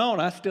 what's going on?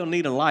 I still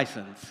need a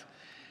license.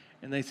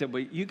 And they said,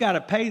 well, you got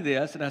to pay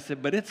this. And I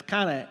said, but it's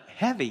kind of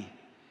heavy.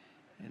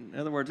 In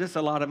other words, it's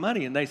a lot of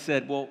money. And they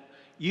said, well,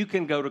 you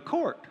can go to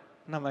court.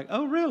 And I'm like,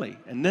 oh, really?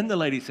 And then the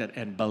lady said,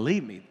 and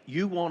believe me,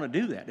 you want to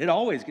do that. It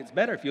always gets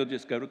better if you'll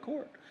just go to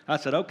court. I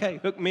said, okay,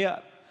 hook me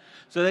up.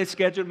 So they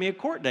scheduled me a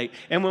court date.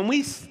 And when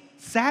we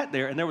sat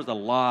there, and there was a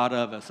lot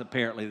of us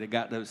apparently that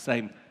got those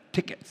same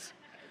tickets.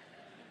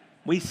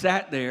 We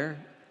sat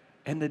there,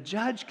 and the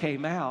judge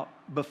came out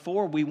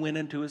before we went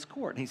into his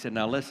court. And he said,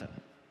 now listen,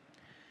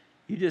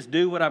 you just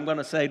do what I'm going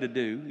to say to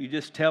do. You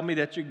just tell me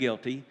that you're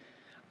guilty.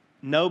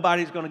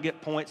 Nobody's going to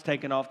get points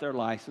taken off their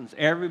license.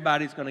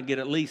 Everybody's going to get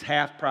at least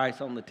half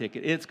price on the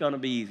ticket. It's going to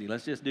be easy.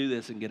 Let's just do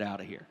this and get out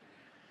of here.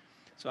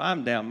 So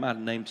I'm down. My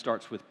name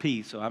starts with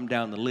P, so I'm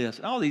down the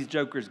list. All these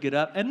jokers get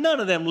up, and none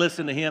of them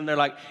listen to him. They're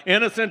like,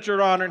 innocent,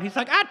 Your Honor. And he's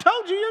like, I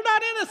told you you're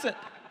not innocent.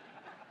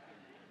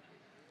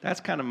 That's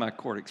kind of my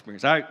court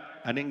experience. I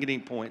didn't get any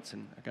points,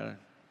 and I got a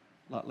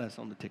lot less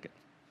on the ticket.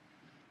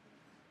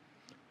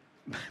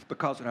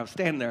 Because when I was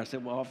standing there, I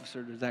said, well,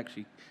 officer, I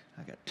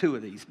got 2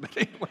 of these. But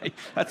anyway,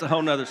 that's a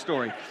whole nother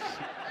story.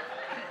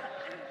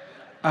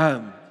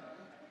 But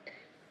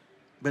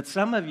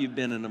some of you have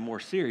been in a more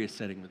serious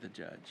setting with a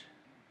judge,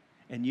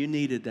 and you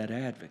needed that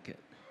advocate.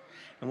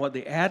 And what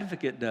the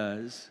advocate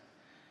does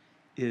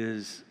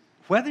is,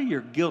 whether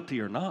you're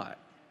guilty or not,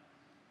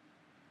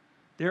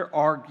 they're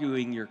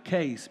arguing your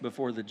case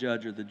before the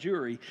judge or the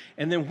jury.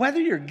 And then whether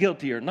you're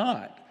guilty or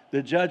not,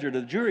 the judge or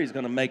the jury is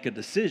going to make a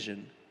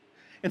decision.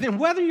 And then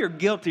whether you're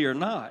guilty or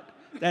not,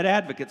 that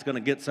advocate's going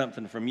to get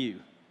something from you.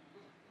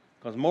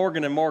 Because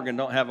Morgan & Morgan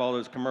don't have all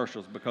those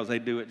commercials because they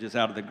do it just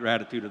out of the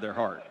gratitude of their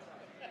heart.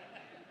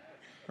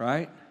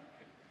 Right?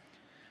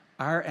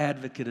 Our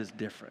advocate is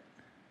different.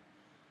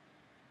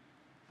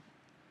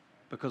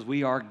 Because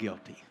we are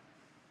guilty.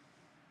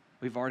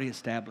 We've already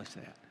established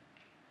that.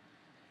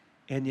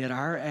 And yet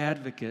our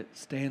advocate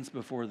stands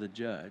before the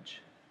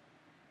judge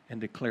and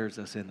declares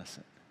us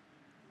innocent.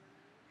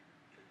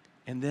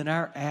 And then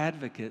our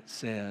advocate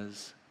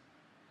says,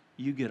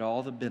 you get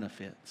all the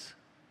benefits.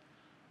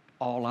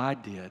 All I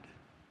did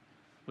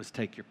was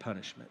take your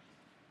punishment.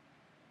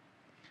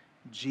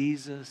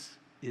 Jesus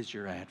is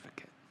your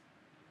advocate.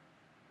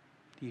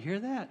 Do you hear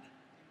that?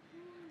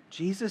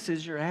 Jesus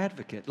is your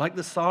advocate. Like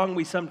the song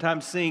we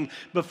sometimes sing,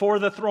 before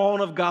the throne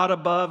of God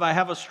above, I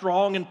have a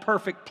strong and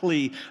perfect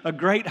plea, a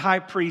great high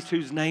priest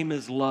whose name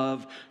is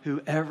love,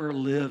 who ever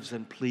lives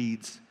and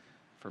pleads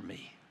for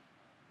me.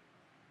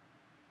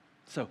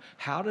 So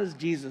how does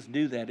Jesus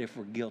do that if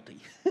we're guilty?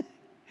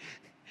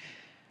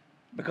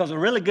 Because a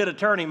really good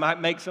attorney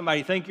might make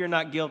somebody think you're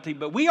not guilty,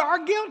 but we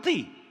are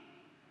guilty.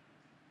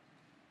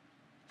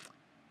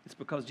 It's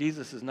because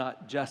Jesus is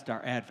not just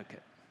our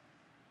advocate.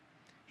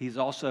 He's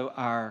also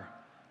our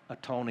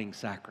atoning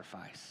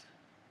sacrifice.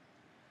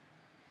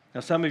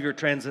 Now, some of your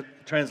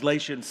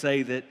translations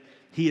say that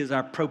he is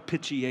our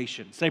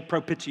propitiation. Say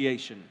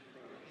propitiation.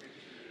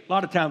 A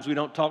lot of times we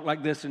don't talk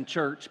like this in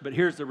church, but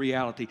here's the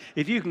reality.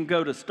 If you can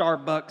go to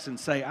Starbucks and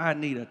say, I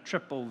need a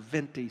triple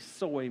venti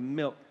soy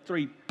milk,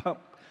 3 pump,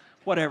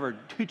 whatever,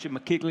 hoochie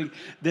McKigley,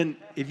 then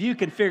if you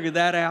can figure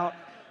that out,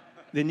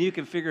 then you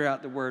can figure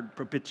out the word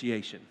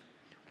propitiation.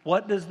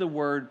 What does the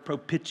word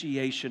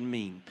propitiation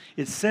mean?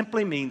 It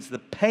simply means the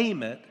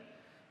payment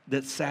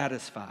that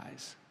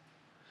satisfies.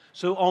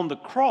 So on the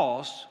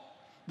cross,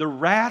 the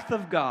wrath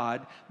of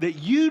God that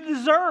you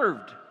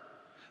deserved,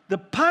 the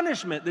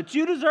punishment that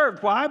you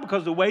deserved. Why?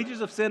 Because the wages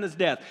of sin is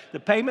death. The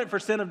payment for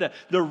sin of death.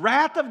 The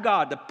wrath of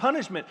God, the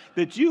punishment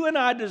that you and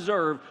I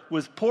deserve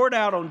was poured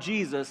out on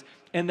Jesus,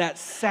 and that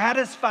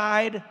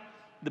satisfied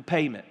the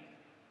payment.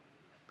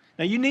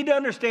 Now you need to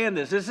understand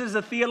this. This is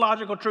a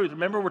theological truth.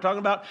 Remember, we're talking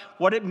about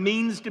what it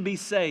means to be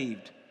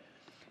saved.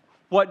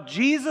 What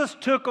Jesus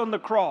took on the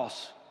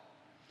cross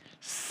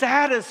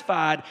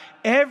satisfied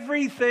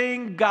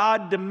everything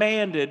God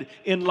demanded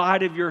in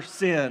light of your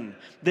sin.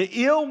 The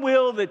ill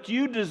will that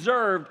you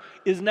deserved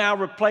is now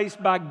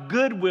replaced by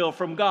goodwill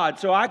from God.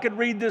 So I could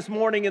read this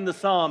morning in the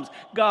Psalms,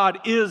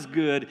 God is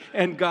good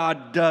and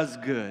God does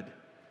good.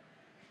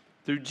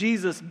 Through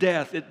Jesus'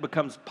 death, it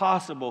becomes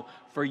possible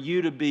for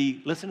you to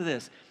be, listen to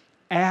this,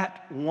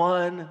 at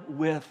one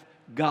with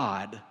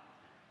God.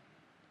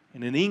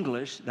 And in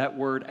English, that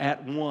word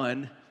at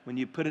one, when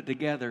you put it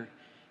together,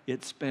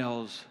 it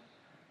spells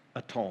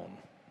atone.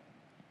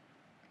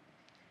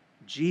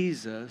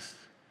 Jesus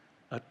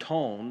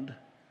atoned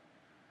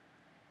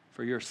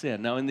for your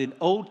sin. Now, in the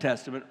Old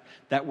Testament,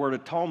 that word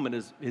atonement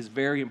is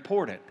very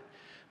important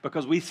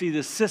because we see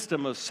this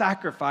system of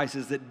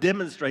sacrifices that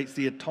demonstrates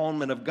the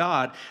atonement of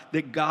God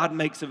that God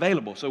makes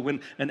available. So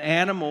when an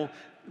animal,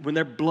 when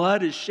their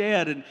blood is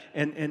shed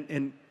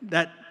and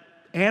that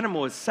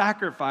animal is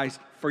sacrificed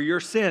for your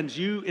sins,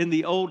 you in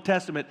the Old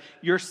Testament,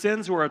 your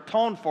sins were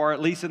atoned for,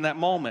 at least in that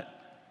moment.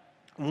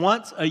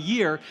 Once a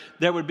year,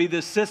 there would be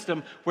this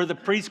system where the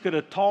priest could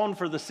atone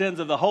for the sins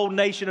of the whole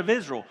nation of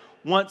Israel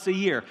once a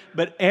year.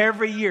 But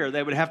every year,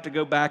 they would have to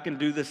go back and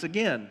do this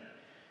again.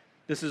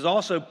 This is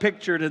also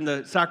pictured in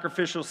the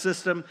sacrificial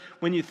system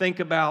when you think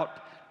about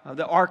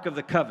the Ark of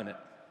the Covenant.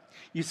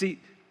 You see,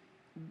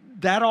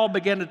 that all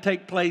began to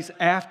take place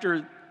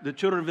after the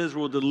children of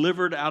Israel were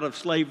delivered out of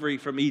slavery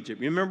from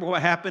Egypt. You remember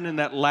what happened in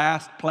that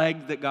last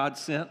plague that God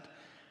sent?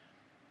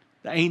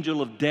 The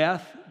angel of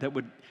death that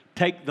would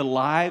take the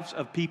lives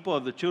of people,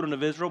 of the children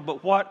of Israel.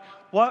 But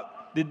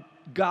what did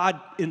God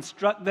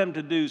instruct them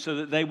to do so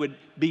that they would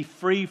be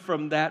free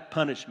from that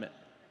punishment?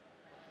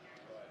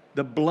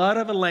 The blood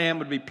of a lamb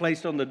would be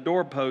placed on the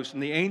doorpost,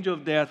 and the angel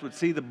of death would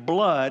see the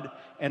blood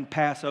and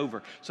pass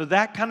over. So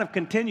that kind of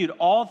continued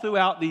all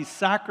throughout these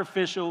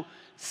sacrificial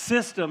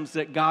systems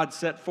that God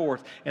set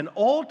forth. And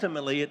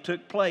ultimately, it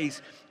took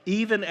place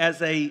even as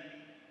they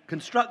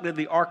constructed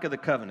the Ark of the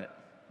Covenant.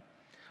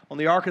 On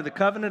the Ark of the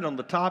Covenant, on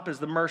the top is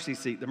the mercy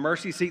seat. The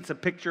mercy seat's a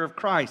picture of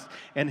Christ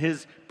and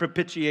his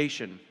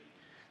propitiation.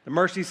 The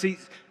mercy seat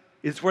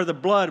is where the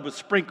blood was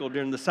sprinkled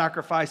during the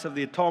sacrifice of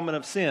the atonement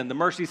of sin. The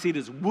mercy seat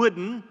is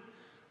wooden,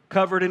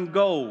 covered in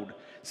gold,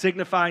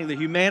 signifying the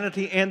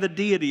humanity and the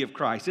deity of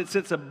Christ. It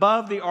sits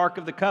above the Ark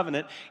of the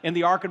Covenant. In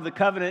the Ark of the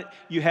Covenant,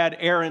 you had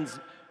Aaron's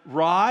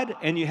rod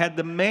and you had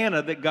the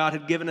manna that God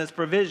had given as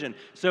provision.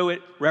 So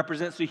it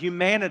represents the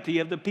humanity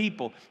of the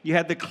people. You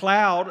had the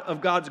cloud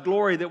of God's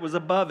glory that was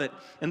above it.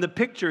 And the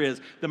picture is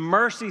the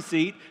mercy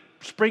seat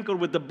sprinkled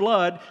with the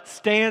blood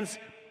stands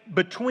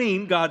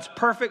between God's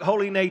perfect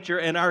holy nature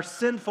and our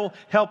sinful,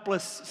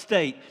 helpless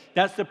state.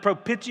 That's the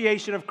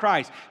propitiation of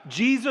Christ.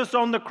 Jesus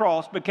on the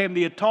cross became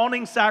the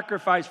atoning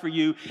sacrifice for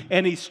you,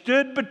 and he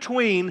stood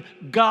between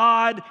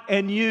God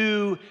and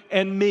you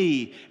and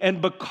me. And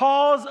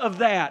because of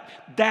that,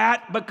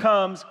 that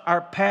becomes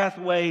our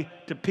pathway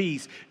to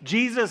peace.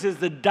 Jesus is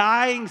the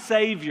dying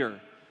Savior,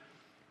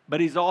 but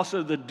he's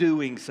also the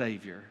doing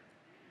Savior.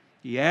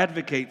 He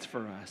advocates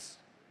for us.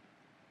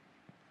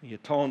 He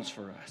atones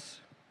for us.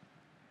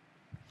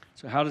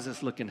 So how does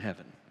this look in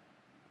heaven?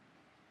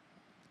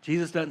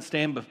 Jesus doesn't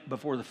stand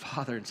before the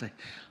Father and say,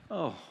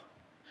 oh,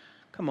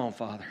 come on,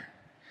 Father.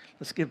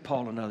 Let's give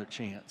Paul another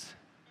chance.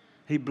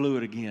 He blew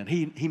it again.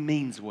 He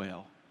means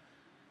well.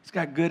 He's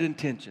got good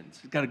intentions.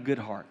 He's got a good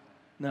heart.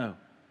 No.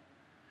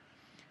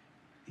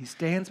 He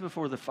stands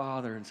before the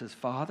Father and says,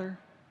 Father,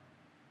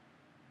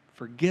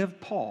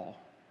 forgive Paul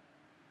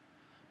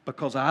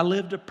because I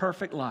lived a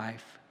perfect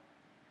life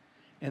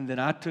and then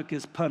I took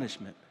his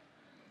punishment,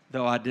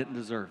 though I didn't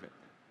deserve it.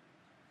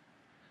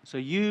 So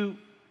you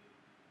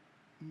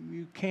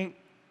can't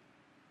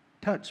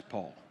touch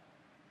Paul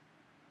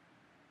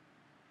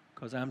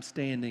because I'm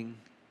standing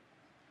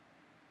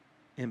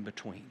in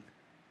between.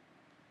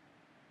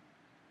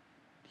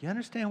 You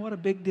understand what a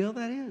big deal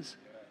that is?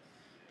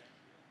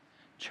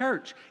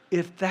 Church,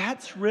 if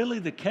that's really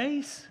the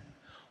case,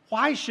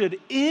 why should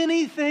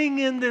anything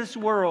in this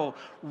world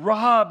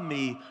rob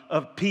me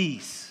of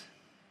peace?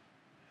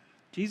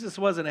 Jesus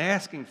wasn't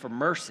asking for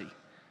mercy.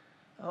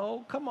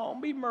 Oh, come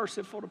on, be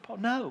merciful to Paul.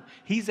 No,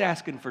 he's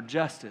asking for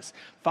justice.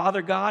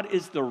 Father God,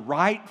 it's the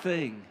right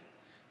thing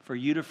for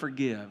you to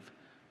forgive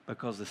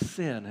because the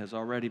sin has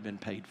already been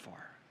paid for.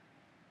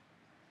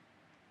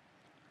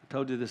 I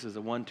told you this is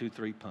a 1, 2,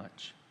 3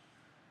 punch.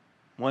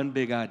 One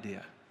big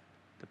idea.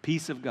 The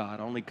peace of God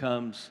only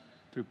comes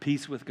through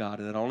peace with God,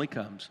 and it only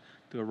comes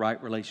through a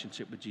right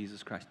relationship with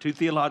Jesus Christ. 2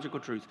 theological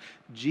truths.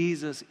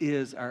 Jesus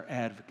is our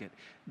advocate.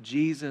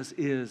 Jesus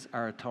is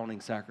our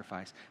atoning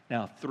sacrifice.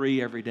 Now,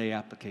 3 everyday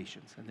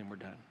applications, and then we're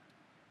done.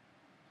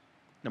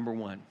 Number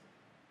 1,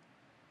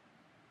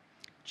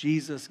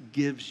 Jesus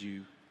gives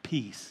you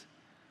peace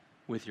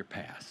with your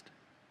past.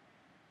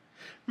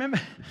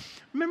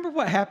 Remember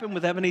what happened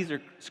with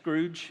Ebenezer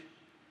Scrooge?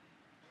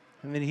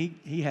 I mean,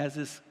 he has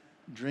this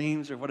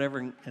dreams or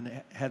whatever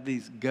and have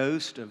these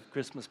ghosts of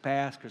Christmas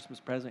past,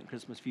 Christmas present,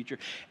 Christmas future.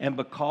 And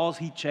because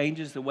he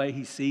changes the way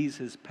he sees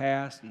his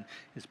past and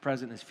his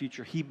present and his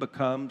future, he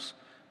becomes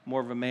more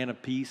of a man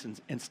of peace. And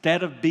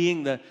instead of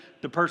being the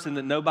person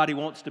that nobody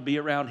wants to be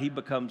around, he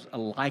becomes a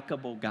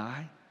likable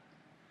guy.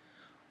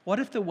 What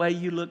if the way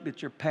you looked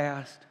at your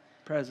past,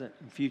 present,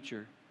 and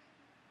future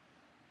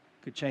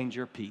could change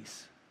your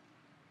peace?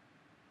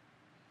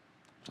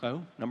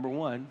 So, number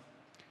 1,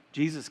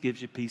 Jesus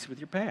gives you peace with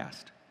your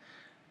past.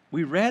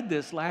 We read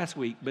this last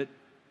week, but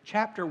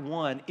chapter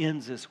 1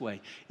 ends this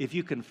way. If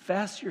you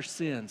confess your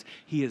sins,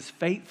 he is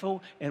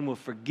faithful and will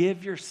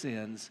forgive your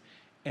sins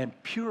and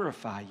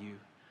purify you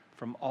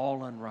from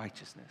all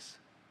unrighteousness.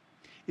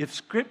 If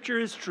Scripture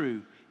is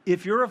true,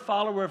 if you're a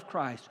follower of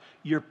Christ,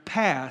 your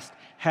past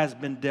has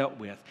been dealt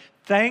with.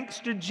 Thanks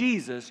to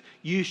Jesus,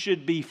 you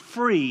should be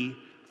free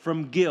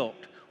from guilt.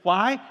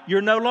 Why?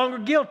 You're no longer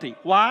guilty.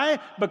 Why?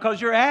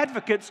 Because your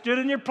advocate stood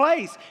in your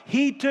place.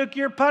 He took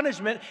your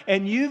punishment,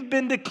 and you've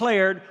been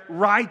declared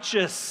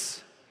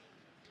righteous.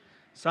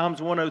 Psalms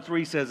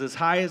 103 says, as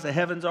high as the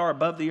heavens are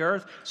above the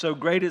earth, so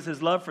great is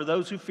his love for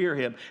those who fear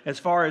him. As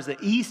far as the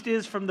east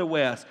is from the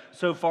west,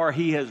 so far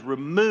he has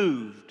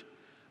removed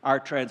our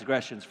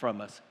transgressions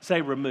from us.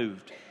 Say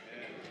removed.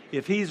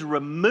 If he's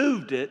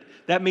removed it,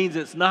 that means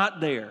it's not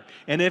there.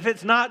 And if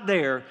it's not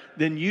there,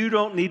 then you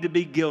don't need to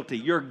be guilty.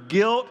 Your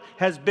guilt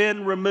has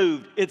been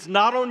removed. It's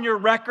not on your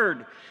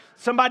record.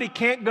 Somebody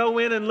can't go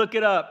in and look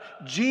it up.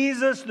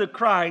 Jesus the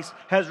Christ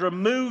has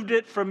removed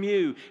it from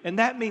you. And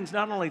that means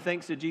not only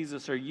thanks to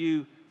Jesus are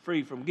you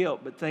free from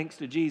guilt, but thanks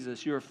to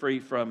Jesus you're free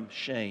from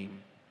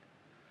shame.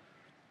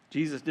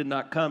 Jesus did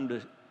not come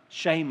to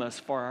shame us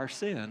for our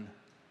sin.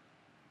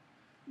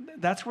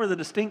 That's where the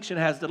distinction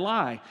has to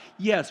lie.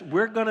 Yes,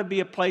 we're going to be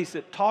a place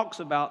that talks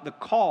about the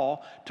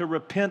call to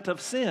repent of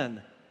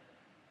sin.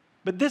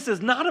 But this is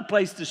not a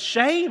place to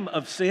shame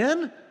of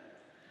sin.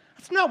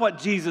 That's not what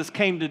Jesus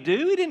came to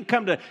do. He didn't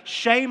come to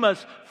shame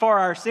us for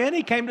our sin.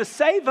 He came to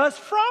save us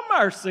from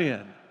our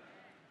sin.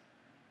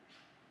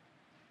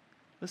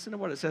 Listen to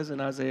what it says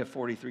in Isaiah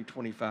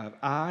 43:25.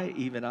 I,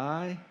 even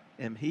I,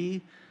 am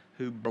he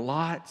who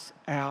blots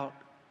out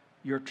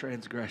your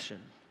transgression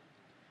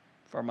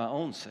for my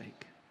own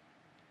sake,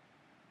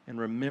 and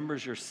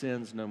remembers your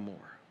sins no more.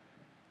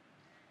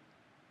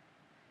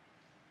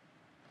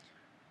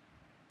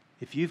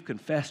 If you've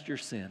confessed your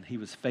sin, he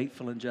was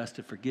faithful and just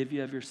to forgive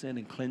you of your sin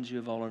and cleanse you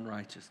of all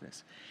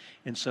unrighteousness.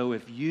 And so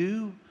if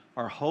you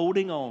are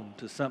holding on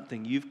to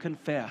something you've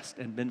confessed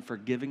and been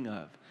forgiving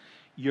of,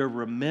 you're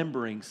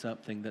remembering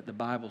something that the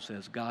Bible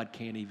says God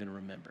can't even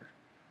remember.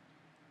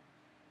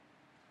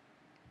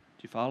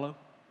 Do you follow?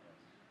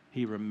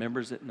 He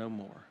remembers it no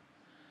more.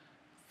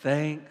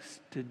 Thanks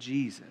to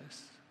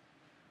Jesus,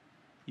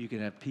 you can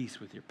have peace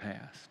with your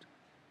past.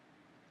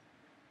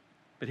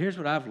 But here's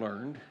what I've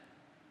learned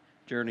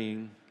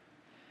journeying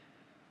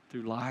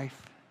through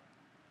life.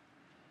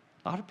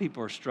 A lot of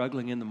people are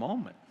struggling in the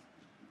moment.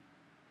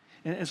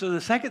 And so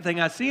the second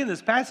thing I see in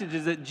this passage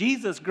is that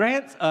Jesus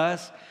grants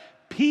us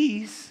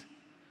peace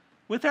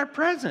with our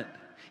present.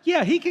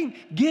 Yeah, he can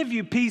give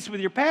you peace with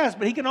your past,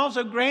 but he can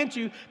also grant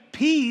you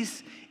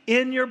peace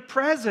in your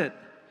present.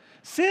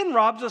 Sin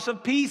robs us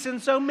of peace in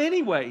so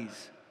many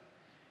ways.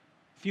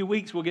 A few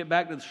weeks we'll get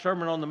back to the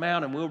Sermon on the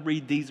Mount and we'll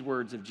read these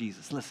words of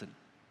Jesus. Listen,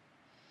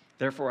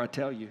 therefore I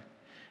tell you,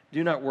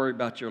 do not worry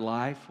about your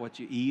life, what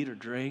you eat or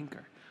drink,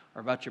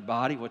 or about your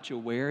body, what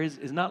you'll wear.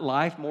 Is not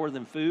life more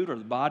than food, or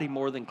the body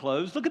more than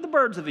clothes? Look at the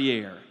birds of the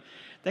air.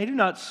 They do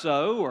not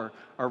sow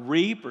or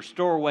reap or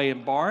store away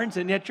in barns,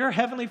 and yet your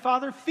heavenly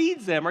Father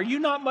feeds them. Are you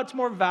not much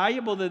more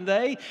valuable than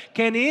they?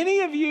 Can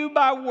any of you,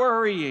 by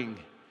worrying,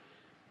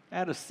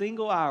 add a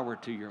single hour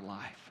to your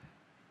life?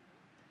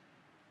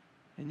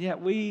 And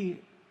yet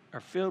we are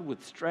filled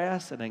with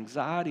stress and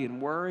anxiety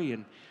and worry,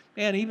 and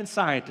man, even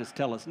scientists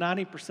tell us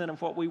 90%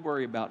 of what we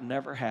worry about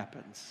never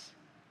happens.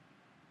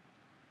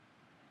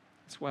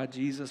 That's why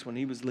Jesus, when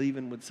he was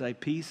leaving, would say,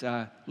 peace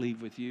I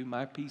leave with you,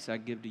 my peace I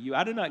give to you.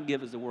 I do not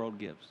give as the world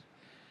gives.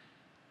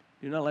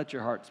 Do not let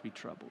your hearts be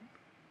troubled.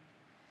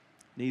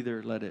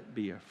 Neither let it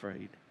be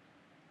afraid.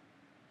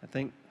 I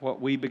think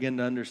what we begin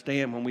to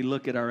understand when we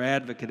look at our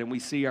advocate and we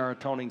see our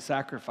atoning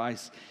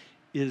sacrifice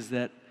is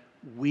that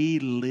we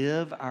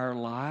live our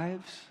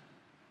lives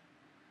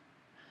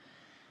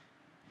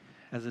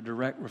as a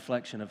direct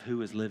reflection of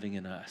who is living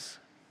in us.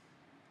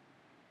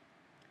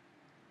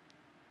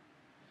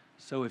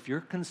 So if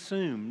you're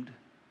consumed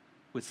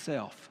with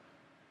self,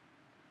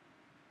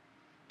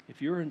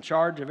 if you're in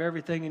charge of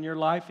everything in your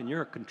life and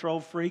you're a control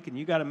freak and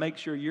you got to make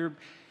sure you're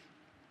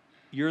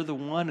the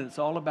one and it's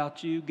all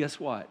about you, guess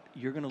what?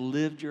 You're going to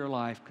live your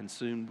life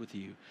consumed with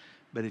you.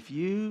 But if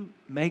you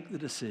make the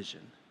decision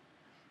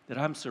that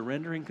I'm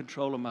surrendering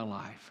control of my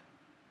life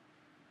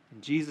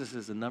and Jesus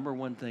is the number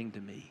one thing to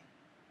me,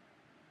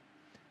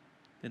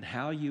 then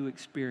how you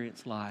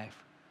experience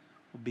life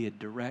will be a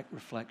direct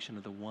reflection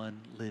of the one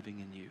living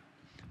in you.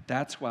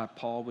 That's why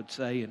Paul would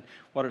say, and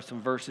what are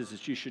some verses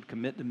that you should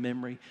commit to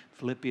memory?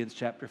 Philippians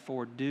chapter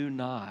 4, do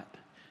not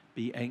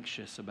be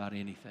anxious about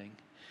anything,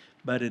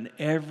 but in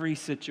every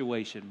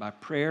situation, by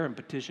prayer and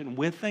petition,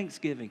 with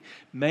thanksgiving,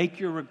 make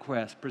your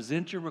request,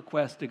 present your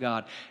request to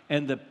God,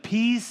 and the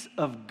peace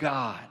of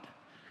God,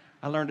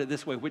 I learned it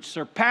this way, which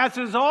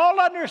surpasses all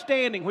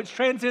understanding, which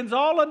transcends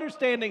all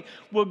understanding,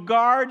 will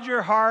guard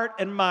your heart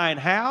and mind.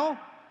 How?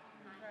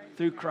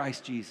 Through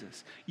Christ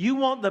Jesus. You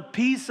want the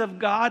peace of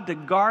God to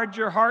guard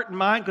your heart and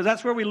mind, because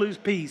that's where we lose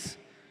peace,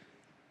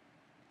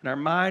 in our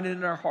mind and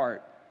in our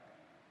heart.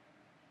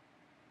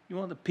 You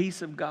want the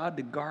peace of God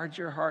to guard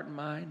your heart and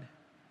mind?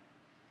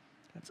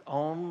 That's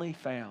only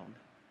found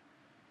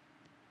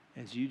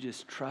as you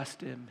just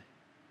trust Him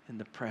in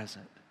the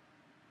present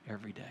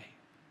every day.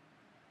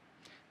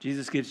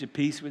 Jesus gives you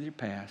peace with your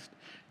past.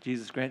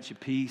 Jesus grants you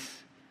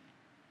peace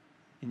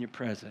in your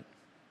present.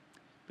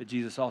 But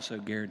Jesus also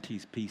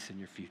guarantees peace in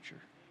your future.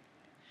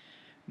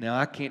 Now,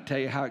 I can't tell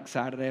you how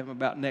excited I am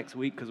about next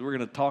week because we're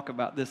going to talk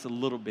about this a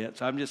little bit.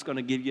 So I'm just going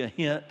to give you a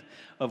hint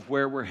of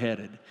where we're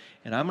headed.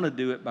 And I'm going to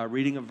do it by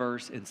reading a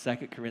verse in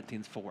 2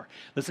 Corinthians 4.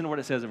 Listen to what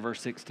it says in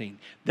verse 16.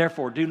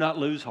 Therefore, do not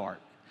lose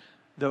heart,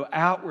 though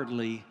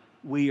outwardly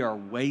we are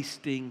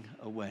wasting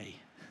away.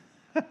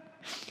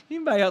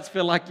 Anybody else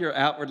feel like you're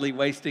outwardly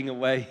wasting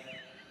away?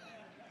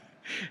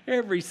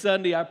 Every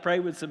Sunday I pray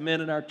with some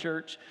men in our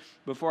church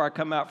before I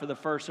come out for the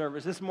first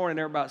service. This morning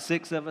there were about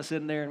 6 of us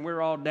in there, and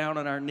we're all down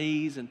on our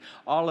knees, and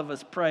all of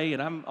us pray,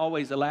 and I'm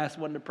always the last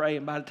one to pray,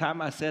 and by the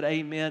time I said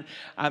amen,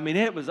 I mean,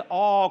 it was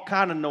all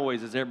kind of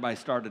noise as everybody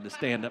started to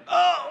stand up.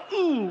 Oh,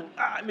 ooh,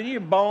 I mean,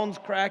 your bones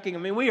cracking. I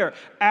mean, we are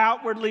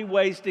outwardly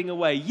wasting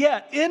away,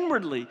 yet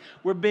inwardly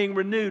we're being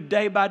renewed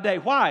day by day.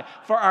 Why?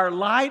 For our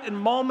light and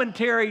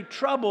momentary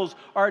troubles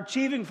are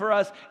achieving for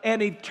us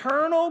an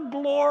eternal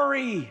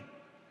glory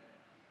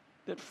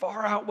that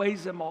far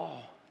outweighs them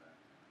all.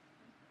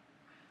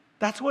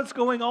 That's what's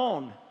going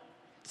on.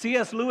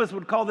 C.S. Lewis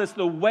would call this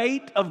the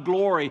weight of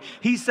glory.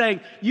 He's saying,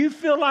 you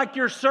feel like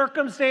your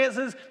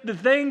circumstances, the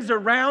things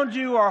around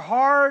you are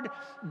hard.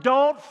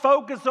 Don't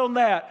focus on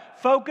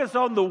that. Focus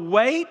on the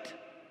weight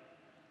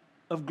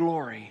of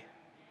glory.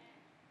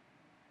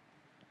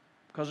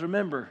 Because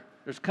remember,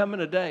 there's coming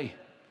a day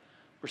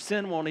where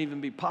sin won't even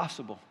be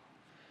possible.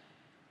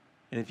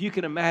 And if you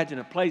can imagine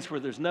a place where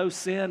there's no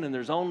sin and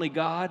there's only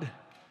God,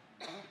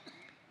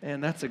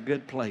 man, that's a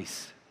good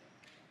place.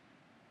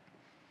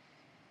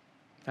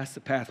 That's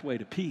the pathway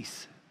to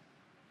peace.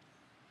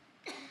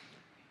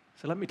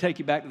 So let me take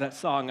you back to that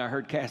song I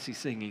heard Cassie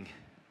singing.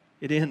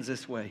 It ends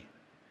this way.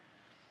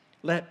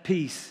 Let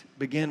peace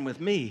begin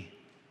with me.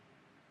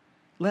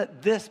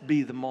 Let this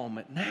be the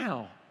moment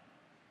now.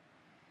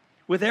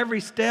 With every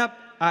step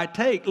I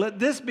take, let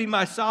this be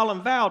my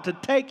solemn vow to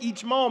take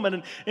each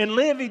moment and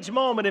live each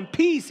moment in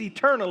peace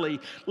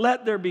eternally.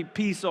 Let there be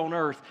peace on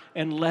earth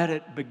and let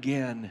it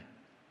begin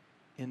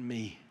in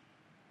me.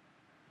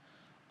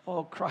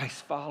 Oh,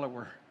 Christ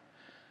follower,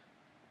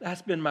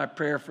 that's been my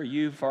prayer for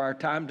you for our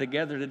time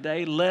together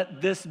today.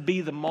 Let this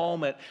be the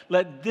moment.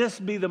 Let this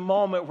be the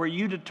moment where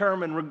you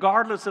determine,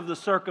 regardless of the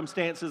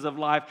circumstances of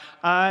life,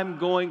 I'm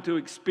going to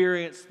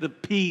experience the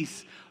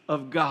peace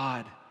of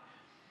God.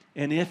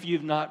 And if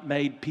you've not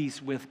made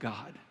peace with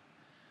God,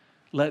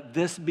 let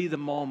this be the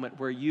moment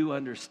where you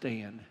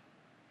understand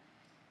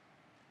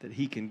that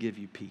He can give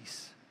you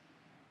peace.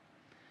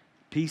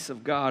 Peace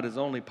of God is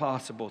only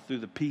possible through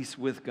the peace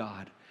with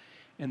God.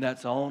 And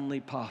that's only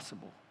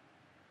possible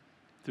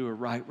through a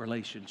right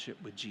relationship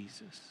with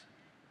Jesus.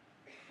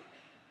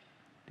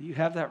 Do you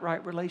have that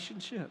right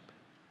relationship?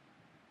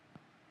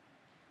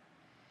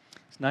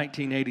 It's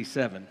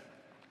 1987.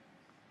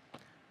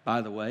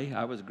 By the way,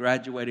 I was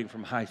graduating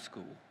from high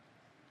school.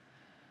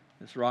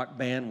 This rock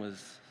band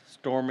was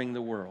storming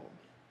the world.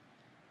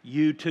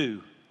 U2.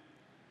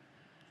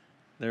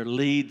 Their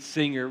lead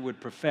singer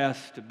would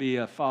profess to be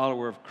a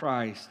follower of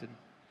Christ. And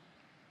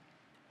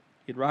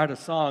he'd write a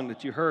song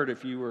that you heard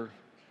if you were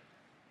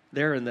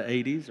there in the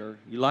 80s, or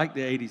you liked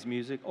the 80s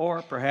music,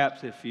 or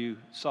perhaps if you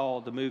saw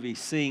the movie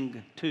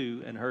Sing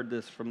 2 and heard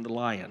this from The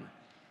Lion.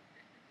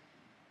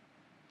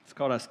 It's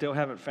called I Still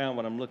Haven't Found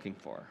What I'm Looking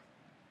For.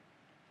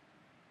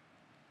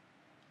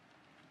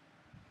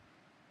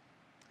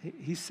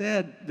 He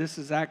said this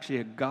is actually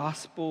a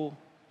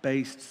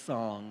gospel-based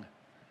song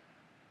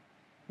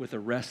with a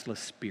restless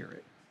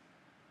spirit.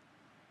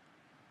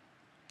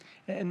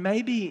 And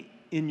maybe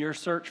in your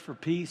search for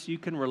peace, you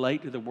can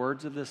relate to the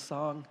words of this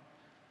song.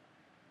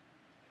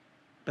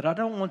 But I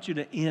don't want you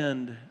to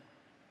end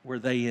where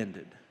they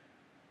ended.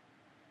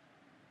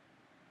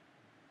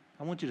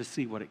 I want you to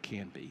see what it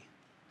can be.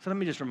 So let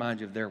me just remind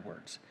you of their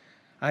words.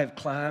 I have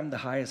climbed the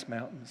highest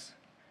mountains.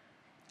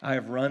 I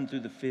have run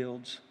through the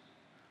fields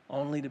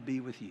only to be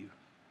with you.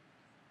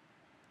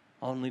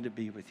 Only to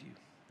be with you.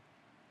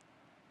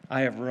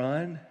 I have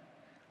run.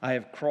 I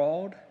have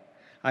crawled.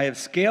 I have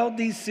scaled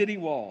these city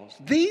walls.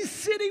 These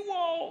city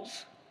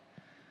walls.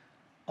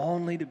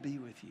 Only to be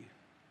with you.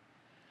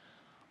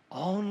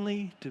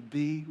 Only to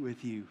be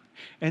with you.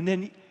 And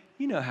then,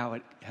 you know how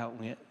it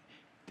went.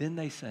 Then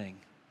they sang,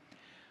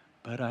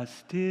 but I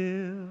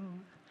still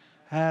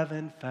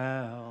haven't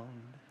found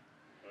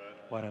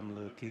what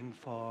I'm looking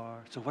for.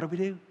 So what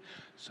do?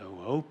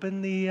 So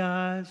open the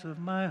eyes of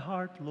my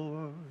heart,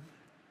 Lord.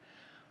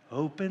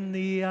 Open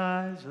the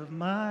eyes of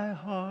my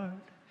heart.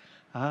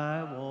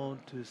 I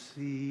want to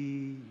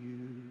see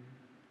you.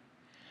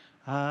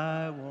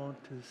 I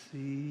want to see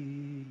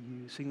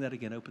you. Sing that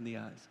again. Open the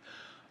eyes.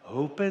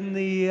 Open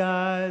the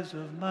eyes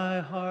of my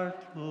heart,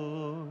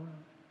 Lord.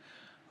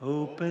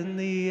 Open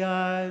the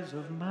eyes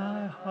of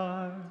my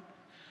heart.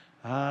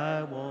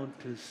 I want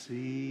to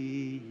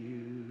see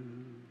you.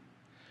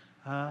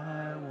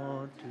 I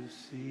want to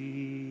see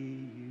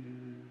you.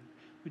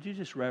 Would you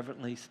just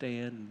reverently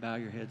stand and bow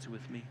your heads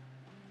with me?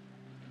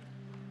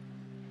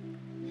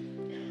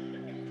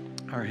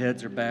 Our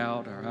heads are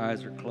bowed, our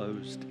eyes are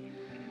closed.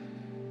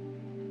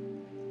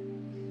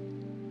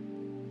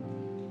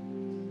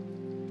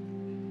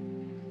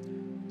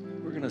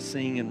 We're going to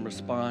sing in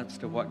response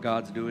to what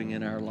God's doing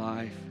in our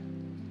life.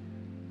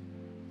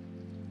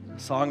 A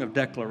song of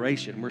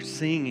declaration. We're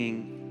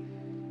singing,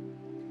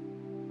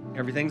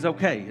 everything's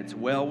okay, it's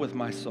well with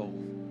my soul.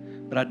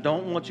 But I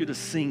don't want you to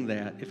sing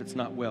that if it's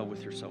not well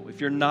with your soul. If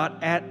you're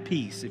not at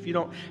peace, if you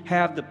don't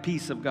have the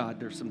peace of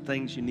God, there's some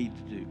things you need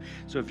to do.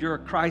 So if you're a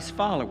Christ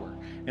follower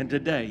and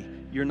today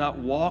you're not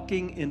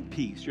walking in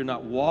peace, you're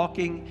not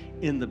walking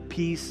in the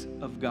peace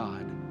of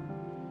God,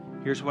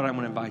 here's what I'm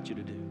going to invite you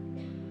to do.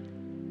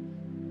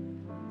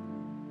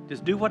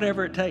 Just do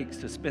whatever it takes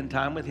to spend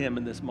time with Him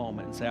in this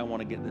moment and say, I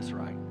want to get this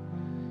right.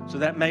 So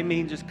that may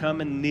mean just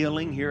coming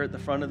kneeling here at the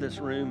front of this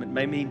room. It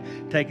may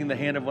mean taking the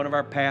hand of one of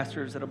our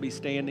pastors that'll be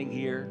standing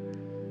here.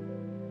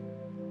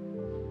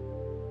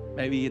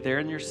 Maybe there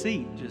in your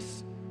seat,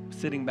 just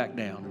sitting back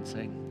down and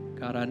saying,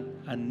 God,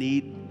 I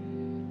need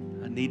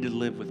to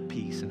live with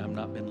peace, and I've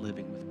not been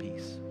living with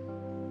peace.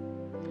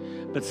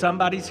 But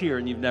somebody's here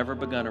and you've never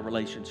begun a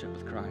relationship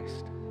with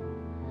Christ.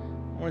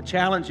 I want to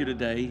challenge you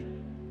today.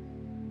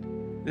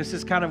 This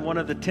is kind of one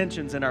of the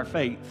tensions in our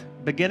faith.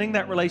 Beginning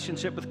that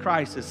relationship with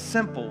Christ is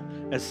simple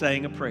as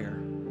saying a prayer.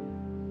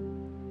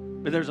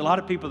 But there's a lot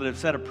of people that have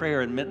said a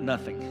prayer and meant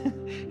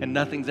nothing, and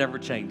nothing's ever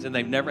changed, and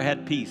they've never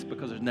had peace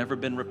because there's never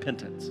been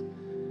repentance.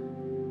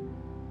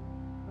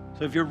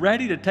 So if you're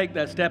ready to take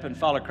that step and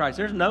follow Christ,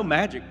 there's no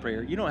magic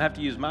prayer. You don't have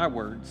to use my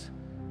words.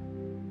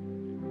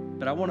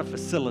 But I want to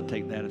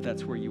facilitate that if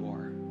that's where you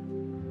are.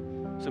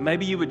 So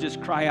maybe you would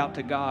just cry out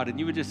to God and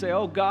you would just say,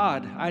 oh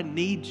God, I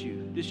need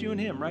you. Just you and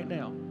Him right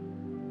now.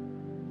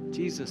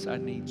 Jesus, I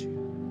need you.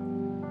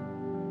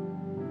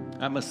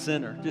 I'm a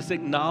sinner. Just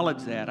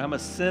acknowledge that. I'm a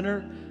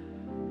sinner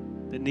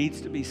that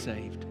needs to be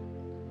saved.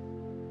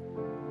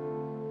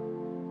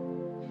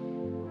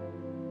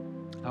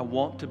 I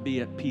want to be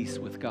at peace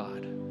with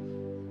God.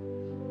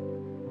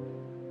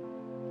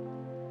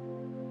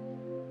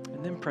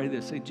 And then pray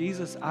this. Say,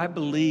 Jesus, I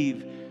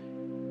believe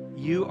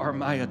you are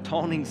my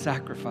atoning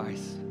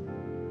sacrifice.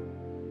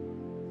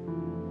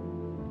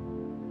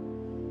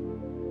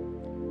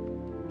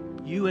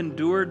 You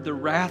endured the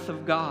wrath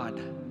of God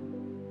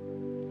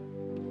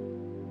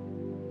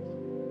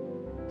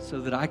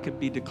so that I could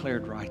be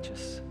declared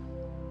righteous.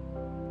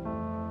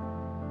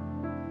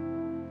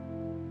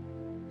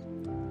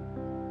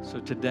 So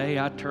today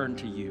I turn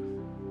to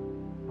you,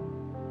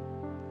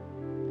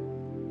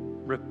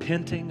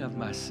 repenting of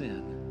my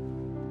sin.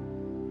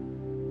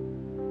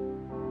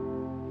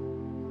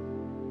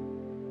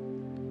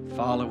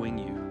 Following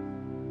you.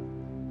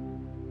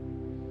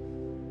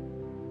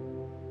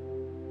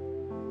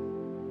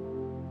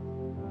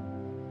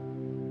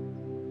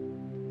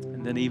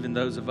 And then even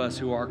those of us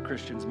who are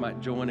Christians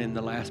might join in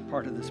the last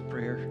part of this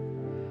prayer.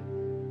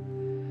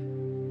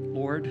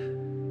 Lord,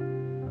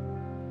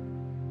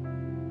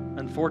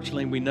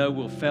 unfortunately we know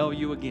we'll fail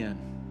you again.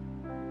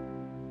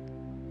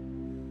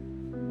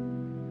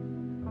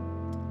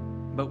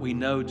 But we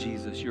know,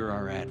 Jesus, you're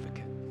our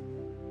advocate.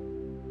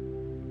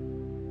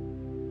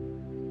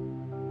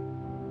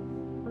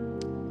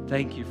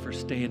 Thank you for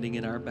standing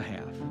in our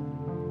behalf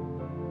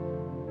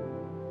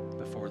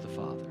before the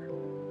Father.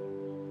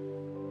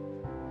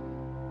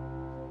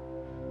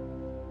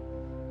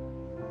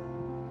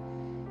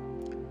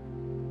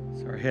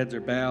 So our heads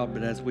are bowed,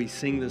 but as we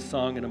sing this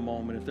song in a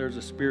moment, if there's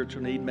a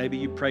spiritual need, maybe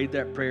you prayed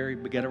that prayer, you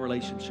began a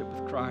relationship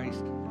with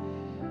Christ.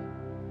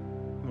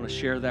 I want to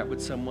share that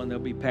with someone.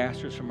 There'll be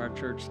pastors from our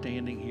church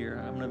standing here.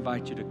 I'm going to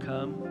invite you to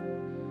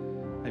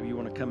come. Maybe you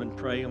want to come and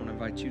pray. I want to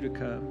invite you to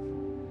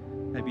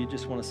come. Maybe you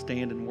just want to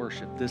stand and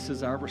worship. This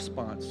is our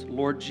response.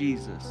 Lord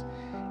Jesus,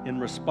 in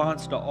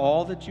response to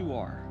all that you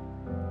are,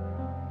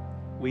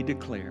 we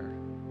declare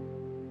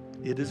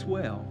it is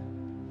well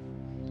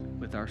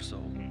with our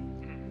soul.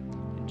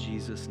 In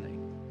Jesus' name.